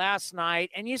it last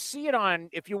night, and you see it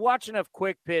if you watch enough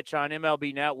Quick Pitch on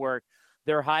MLB Network,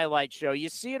 their highlight show, you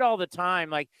see it all the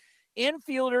time. Like,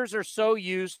 infielders are so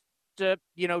used to,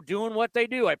 doing what they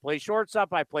do. I play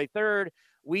shortstop, I play third.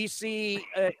 We see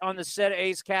on the set of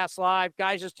A's Cast Live,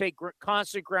 guys just take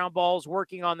constant ground balls,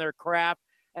 working on their craft.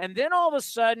 And then all of a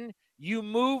sudden, you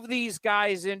move these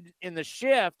guys in the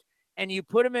shift, and you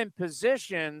put them in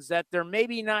positions that they're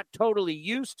maybe not totally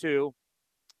used to,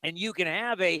 and you can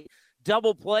have a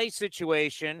double play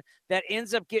situation that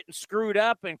ends up getting screwed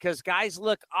up, and because guys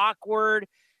look awkward.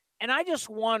 And I just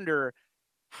wonder,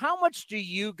 how much do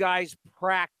you guys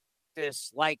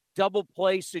practice like double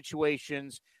play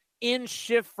situations in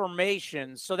shift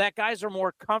formations so that guys are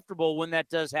more comfortable when that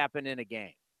does happen in a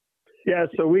game? Yeah,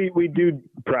 so we do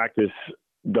practice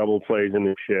double plays in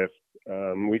the shift.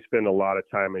 We spend a lot of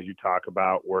time, as you talk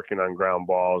about, working on ground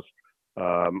balls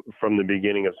from the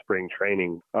beginning of spring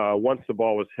training. Once the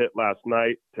ball was hit last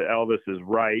night to Elvis's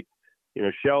right,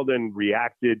 Sheldon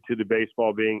reacted to the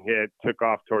baseball being hit, took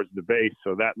off towards the base,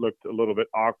 so that looked a little bit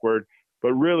awkward.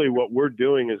 But really what we're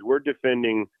doing is we're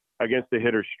defending against the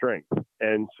hitter's strength.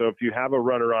 And so if you have a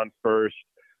runner on first,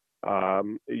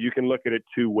 you can look at it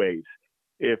 2 ways.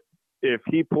 If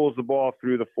he pulls the ball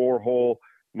through the 4-hole,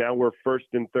 now we're first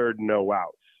and third, no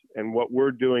outs. And what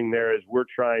we're doing there is we're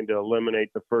trying to eliminate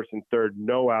the first and third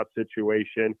no out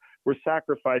situation. We're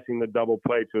sacrificing the double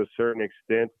play to a certain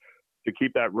extent to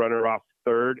keep that runner off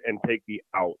third and take the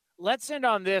out. Let's end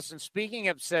on this. And speaking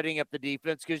of setting up the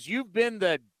defense, because you've been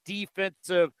the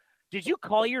defensive, did you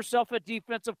call yourself a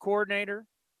defensive coordinator?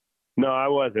 No, I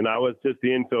wasn't. I was just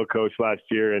the infield coach last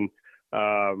year. And,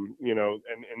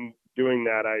 and doing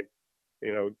that, I,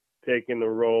 taking the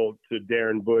role to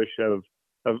Darren Bush of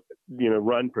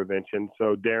run prevention.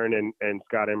 So Darren and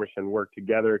Scott Emerson work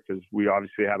together because we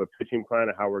obviously have a pitching plan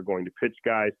of how we're going to pitch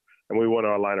guys, and we want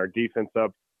to align our defense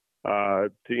up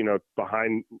to,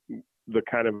 behind the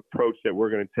kind of approach that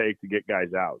we're going to take to get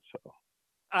guys out. So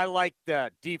I like the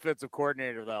defensive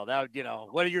coordinator, though. That,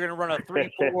 whether you're going to run a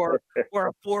 3-4 or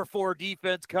a 4-4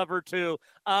 defense, cover 2.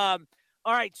 All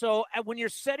right, so when you're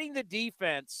setting the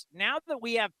defense, now that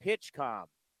we have PitchCom,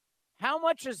 how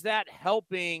much is that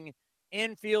helping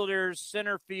infielders,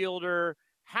 center fielder?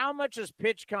 How much is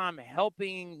PitchCom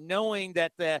helping, knowing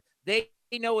that they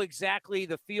know exactly,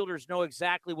 the fielders know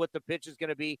exactly what the pitch is going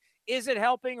to be? Is it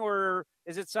helping, or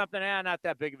is it something not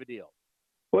that big of a deal?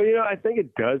 Well, I think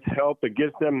it does help. It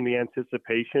gives them the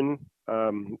anticipation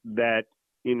that,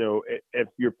 if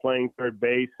you're playing third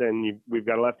base and we've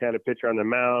got a left-handed pitcher on the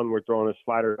mound, we're throwing a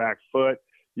slider back foot,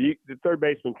 the third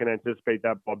baseman can anticipate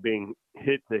that ball being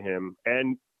hit to him,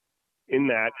 and in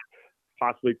that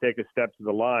possibly take a step to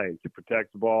the line to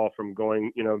protect the ball from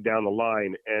going, down the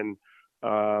line. And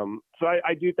so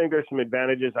I do think there's some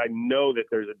advantages. I know that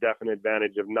there's a definite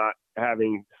advantage of not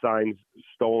having signs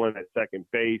stolen at second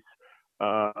base.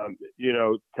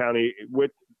 Townie,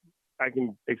 I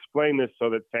can explain this so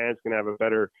that fans can have a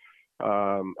better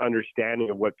understanding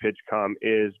of what PitchCom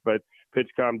is, but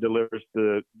PitchCom delivers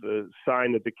the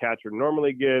sign that the catcher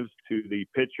normally gives to the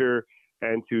pitcher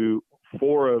and to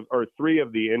 3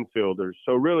 of the infielders.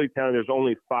 So really, Townie, there's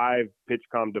only 5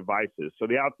 PitchCom devices. So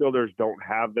the outfielders don't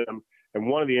have them, and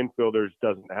one of the infielders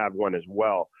doesn't have one as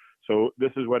well. So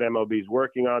this is what MLB is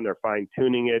working on. They're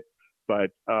fine-tuning it,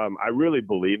 but I really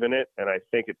believe in it, and I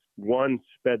think it's, 1,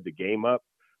 sped the game up,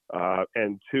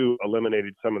 and 2,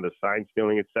 eliminated some of the sign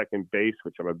stealing at second base,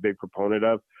 which I'm a big proponent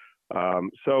of.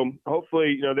 So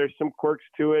hopefully, there's some quirks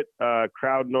to it.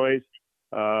 Crowd noise,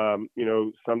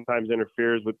 sometimes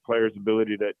interferes with players'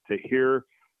 ability to hear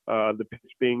the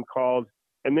pitch being called.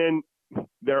 And then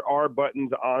there are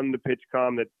buttons on the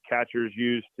PitchCom that catchers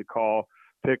use to call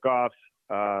pickoffs,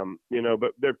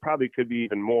 but there probably could be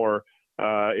even more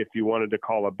if you wanted to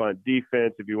call a bunt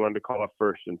defense, if you wanted to call a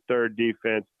first and third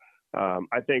defense.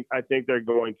 I think they're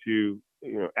going to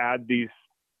add these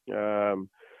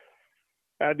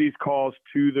calls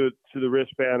to the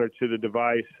wristband or to the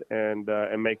device and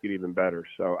make it even better.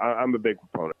 So I'm a big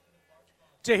proponent.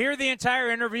 To hear the entire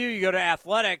interview, you go to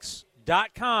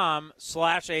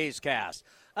athletics.com/A'sCast.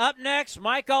 Up next,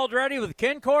 Mike Aldrete with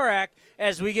Ken Korach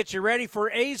as we get you ready for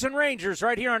A's and Rangers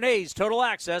right here on A's Total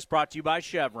Access, brought to you by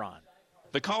Chevron.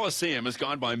 The Coliseum has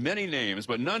gone by many names,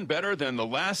 but none better than the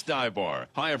Last Dive Bar.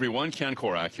 Hi, everyone. Ken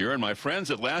Korach here, and my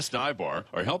friends at Last Dive Bar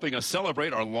are helping us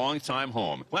celebrate our longtime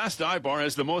home. Last Dive Bar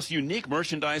has the most unique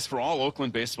merchandise for all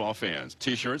Oakland baseball fans.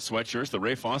 T-shirts, sweatshirts, the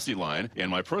Ray Fosse line, and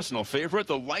my personal favorite,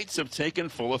 the lights have taken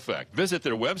full effect. Visit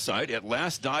their website at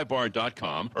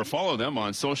lastdivebar.com or follow them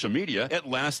on social media at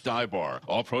Last Dive Bar.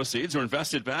 All proceeds are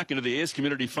invested back into the A's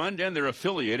Community Fund and their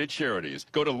affiliated charities.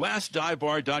 Go to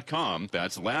lastdivebar.com.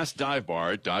 That's lastdivebar.com.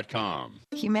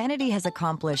 Humanity has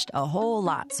accomplished a whole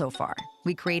lot so far.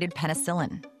 We created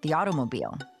penicillin, the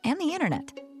automobile, and the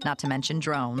internet, not to mention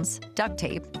drones, duct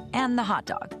tape, and the hot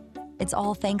dog. It's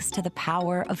all thanks to the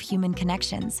power of human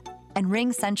connections. And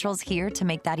Ring Central's here to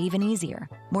make that even easier,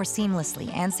 more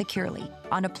seamlessly and securely,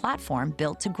 on a platform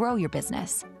built to grow your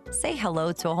business. Say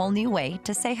hello to a whole new way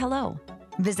to say hello.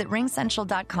 Visit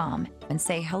ringcentral.com and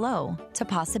say hello to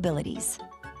possibilities.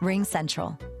 Ring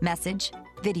Central. Message,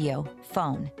 video,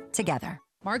 phone, together.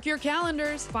 Mark your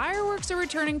calendars. Fireworks are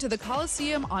returning to the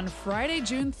Coliseum on Friday,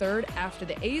 June 3rd after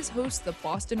the A's host the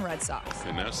Boston Red Sox.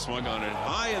 And that swung on it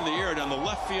high in the air down the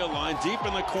left field line, deep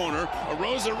in the corner. A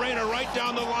Rosarena right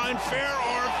down the line, fair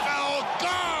or foul,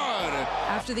 gone!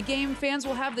 After the game, fans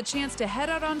will have the chance to head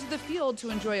out onto the field to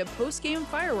enjoy a post-game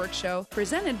fireworks show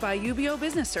presented by UBO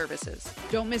Business Services.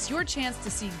 Don't miss your chance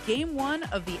to see Game 1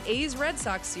 of the A's Red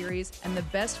Sox series and the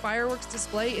best fireworks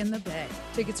display in the Bay.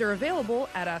 Tickets are available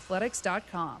at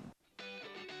athletics.com.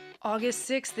 August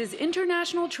 6th is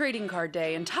International Trading Card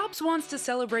Day, and Topps wants to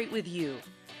celebrate with you.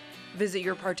 Visit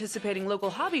your participating local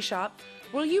hobby shop,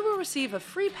 where you will receive a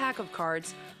free pack of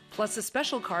cards plus a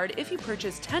special card if you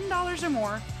purchase $10 or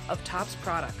more of Topps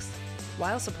products,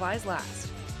 while supplies last.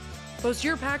 Post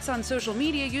your packs on social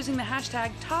media using the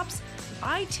hashtag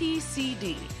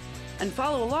ToppsITCD and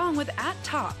follow along with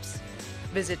 @Topps.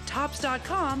 Visit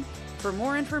Topps.com for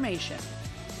more information.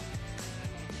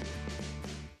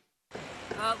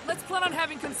 Let's plan on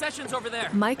having concessions over there.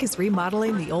 Mike is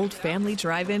remodeling the old family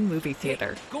drive-in movie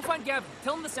theater. Go find Gavin.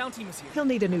 Tell him the sound team is here. He'll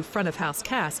need a new front-of-house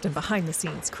cast and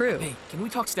behind-the-scenes crew. Hey, can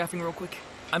we talk staffing real quick?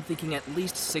 I'm thinking at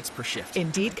least 6 per shift.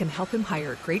 Indeed can help him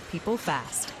hire great people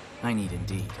fast. I need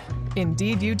Indeed.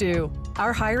 Indeed you do.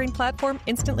 Our hiring platform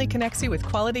instantly connects you with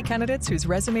quality candidates whose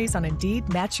resumes on Indeed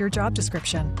match your job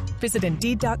description. Visit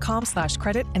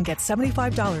Indeed.com/credit and get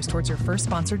 $75 towards your first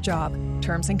sponsored job.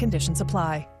 Terms and conditions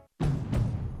apply.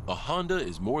 A Honda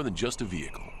is more than just a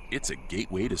vehicle. It's a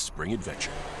gateway to spring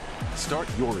adventure. Start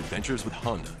your adventures with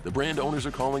Honda, the brand owners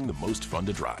are calling the most fun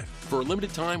to drive. For a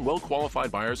limited time,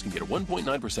 well-qualified buyers can get a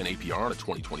 1.9% APR on a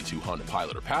 2022 Honda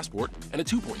Pilot or Passport and a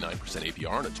 2.9%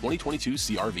 APR on a 2022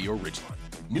 CR-V or Ridgeline.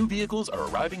 New vehicles are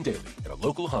arriving daily at a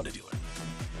local Honda dealer.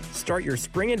 Start your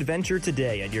spring adventure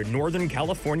today at your Northern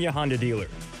California Honda dealer.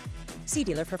 See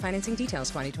dealer for financing details.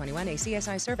 2021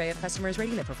 ACSI survey of customers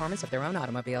rating the performance of their own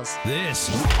automobiles. This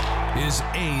is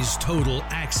A's Total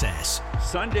Access.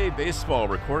 Sunday baseball,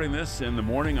 recording this in the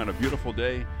morning on a beautiful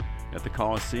day at the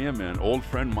Coliseum. And old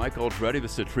friend Mike Aldrete,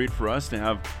 this is a treat for us to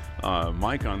have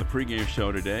Mike on the pregame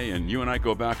show today. And you and I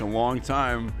go back a long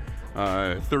time.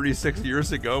 36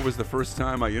 years ago was the first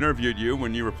time I interviewed you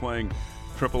when you were playing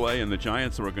AAA and the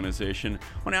Giants organization.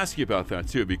 I want to ask you about that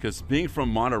too, because being from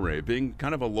Monterey, being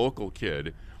kind of a local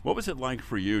kid, what was it like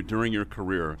for you during your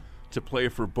career to play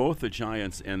for both the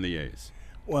Giants and the A's?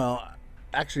 Well,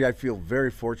 actually, I feel very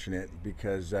fortunate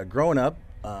because growing up,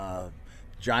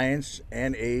 Giants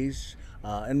and A's,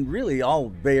 and really all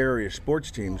Bay Area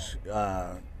sports teams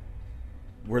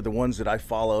were the ones that I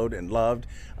followed and loved.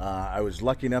 I was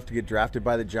lucky enough to get drafted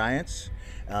by the Giants.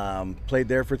 Played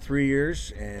there for 3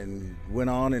 years and went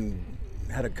on and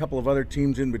had a couple of other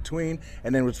teams in between,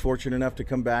 and then was fortunate enough to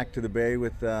come back to the Bay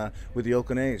with the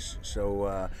Oakland A's.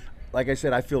 So, like I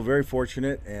said, I feel very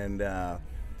fortunate, and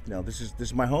this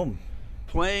is my home.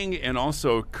 Playing and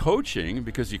also coaching,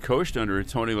 because you coached under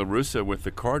Tony La Russa with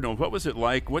the Cardinals. What was it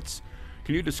like? Can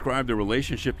you describe the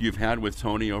relationship you've had with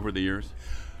Tony over the years?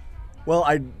 Well,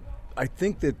 I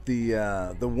think that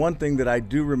the one thing that I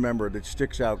do remember that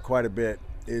sticks out quite a bit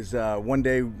is one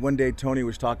day Tony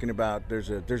was talking about there's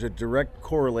a direct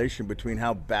correlation between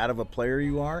how bad of a player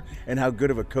you are and how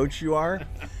good of a coach you are.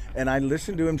 And I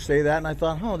listened to him say that, and I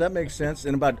thought, oh, that makes sense.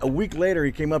 And about a week later,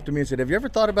 he came up to me and said, have you ever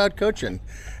thought about coaching?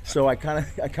 So I kind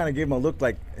of gave him a look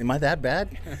like, am I that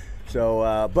bad?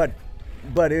 So, but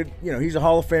it, he's a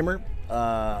Hall of Famer.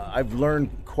 I've learned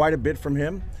quite a bit from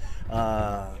him,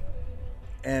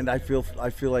 and I feel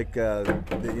like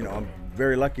I'm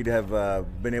very lucky to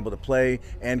have been able to play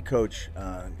and coach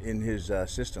in his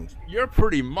systems. You're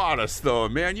pretty modest, though,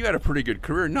 man. You had a pretty good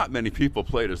career. Not many people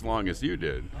played as long as you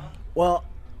did. Well,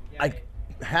 I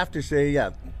have to say,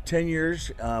 10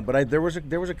 years. But there was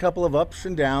a couple of ups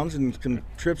and downs and some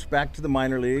trips back to the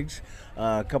minor leagues.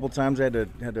 A couple times I had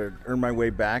to earn my way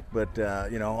back. But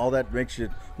all that makes you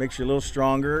a little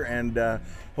stronger, and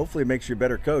hopefully makes you a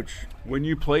better coach. When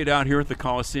you played out here at the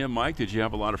Coliseum, Mike, did you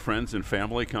have a lot of friends and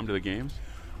family come to the games?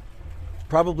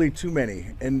 Probably too many,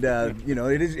 and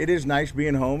it is nice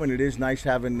being home, and it is nice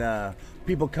having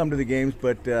people come to the games.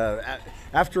 But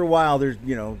after a while, there's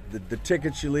the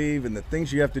tickets you leave and the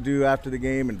things you have to do after the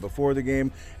game and before the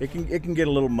game. It can get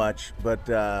a little much.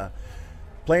 But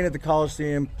playing at the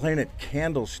Coliseum, playing at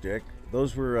Candlestick,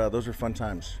 those were fun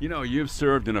times. You've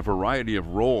served in a variety of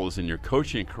roles in your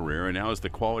coaching career, and now as the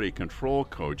quality control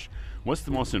coach. What's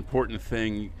the most important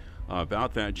thing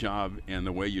about that job and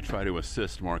the way you try to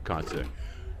assist Mark Kotsay?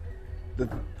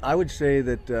 I would say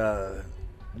that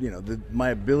my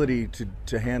ability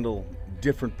to handle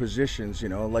different positions.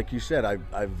 Like you said,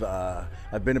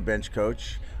 I've been a bench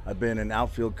coach, I've been an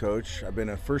outfield coach, I've been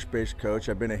a first base coach,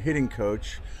 I've been a hitting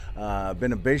coach, I've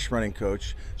been a base running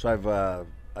coach. So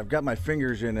I've got my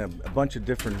fingers in a bunch of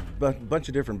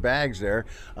different bags there,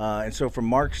 and so from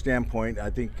Mark's standpoint, I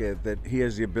think that he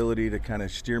has the ability to kind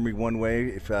of steer me one way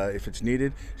if it's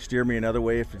needed, steer me another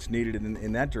way if it's needed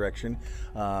in that direction.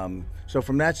 So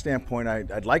from that standpoint,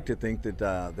 I'd like to think that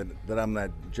I'm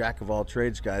that jack of all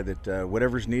trades guy, that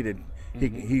whatever's needed,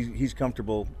 he's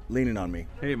comfortable leaning on me.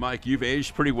 Hey, Mike, you've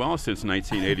aged pretty well since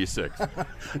 1986.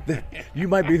 You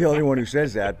might be the only one who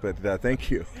says that, but thank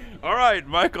you. All right,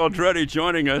 Mike Aldrete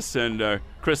joining us, and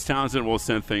Chris Townsend will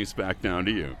send things back down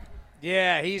to you.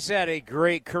 Yeah, he's had a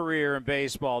great career in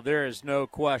baseball. There is no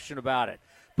question about it.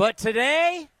 But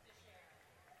today's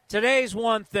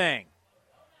one thing.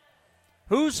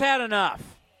 Who's had enough?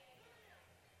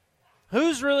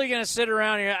 Who's really going to sit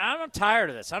around here? I'm tired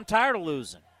of this. I'm tired of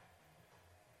losing.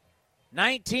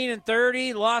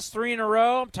 19-30, lost 3 in a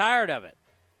row. I'm tired of it.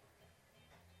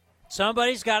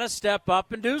 Somebody's got to step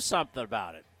up and do something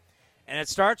about it. And it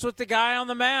starts with the guy on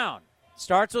the mound. It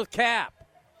starts with Cap.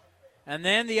 And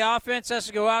then the offense has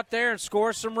to go out there and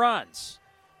score some runs.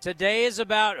 Today is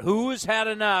about who's had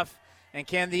enough, and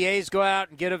can the A's go out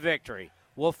and get a victory?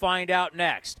 We'll find out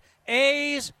next.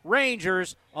 A's,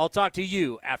 Rangers, I'll talk to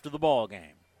you after the ball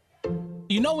game.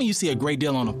 You know when you see a great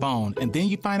deal on the phone and then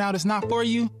you find out it's not for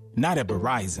you? Not at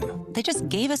Verizon. They just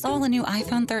gave us all a new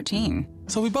iPhone 13.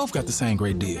 So we both got the same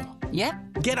great deal. Yep.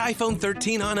 Get iPhone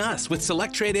 13 on us with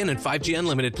select trade-in and 5G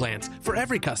unlimited plans for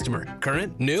every customer.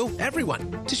 Current, new,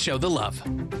 everyone. To show the love.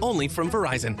 Only from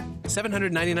Verizon.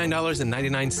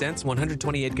 $799.99,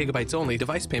 128 gigabytes only.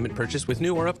 Device payment purchase with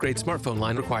new or upgrade smartphone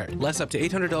line required. Less up to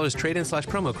 $800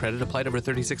 trade-in/promo credit applied over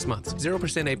 36 months.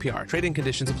 0% APR. Trade-in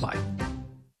conditions apply.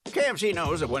 KFC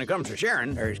knows that when it comes to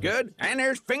sharing, there's good and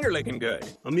there's finger-licking good.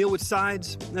 A meal with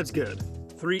sides, that's good.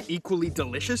 3 equally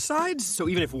delicious sides? So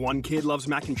even if one kid loves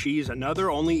mac and cheese,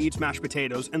 another only eats mashed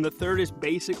potatoes, and the third is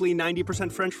basically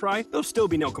 90% French fry, there'll still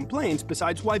be no complaints,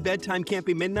 besides why bedtime can't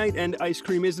be midnight and ice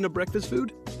cream isn't a breakfast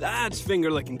food? That's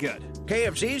finger-licking good.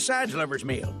 KFC's Sides Lovers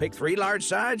Meal. Pick 3 large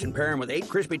sides and pair them with 8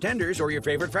 crispy tenders or your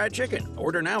favorite fried chicken.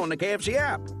 Order now on the KFC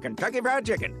app. Kentucky Fried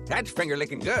Chicken. That's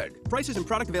finger-licking good. Prices and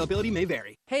product availability may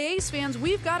vary. Hey A's fans,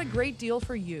 we've got a great deal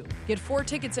for you. Get 4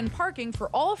 tickets and parking for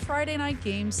all Friday night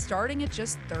games starting at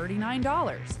just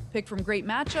 $39. Pick from great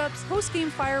matchups, post-game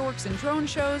fireworks and drone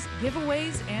shows,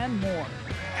 giveaways, and more.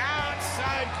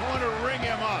 Outside corner, ring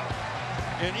him up.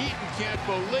 And Eaton can't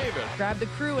believe it. Grab the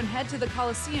crew and head to the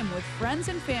Coliseum with friends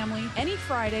and family any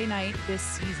Friday night this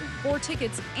season. 4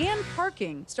 tickets and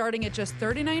parking starting at just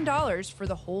 $39 for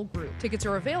the whole group. Tickets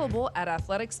are available at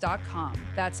athletics.com.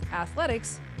 That's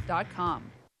athletics.com.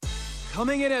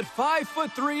 Coming in at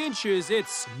 5'3",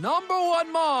 it's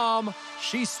 #1 mom.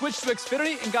 She switched to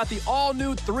Xfinity and got the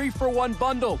all-new 3-for-1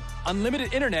 bundle.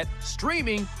 Unlimited internet,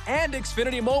 streaming, and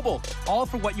Xfinity Mobile. All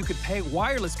for what you could pay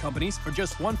wireless companies for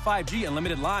just one 5G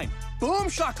unlimited line. Boom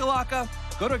shakalaka!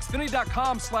 Go to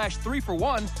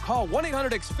Xfinity.com/3-for-1, call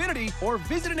 1-800-XFINITY, or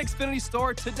visit an Xfinity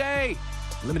store today.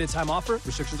 Limited time offer,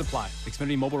 restrictions apply.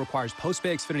 Xfinity Mobile requires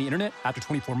post-pay Xfinity internet. After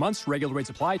 24 months, regular rates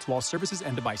apply to all services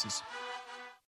and devices.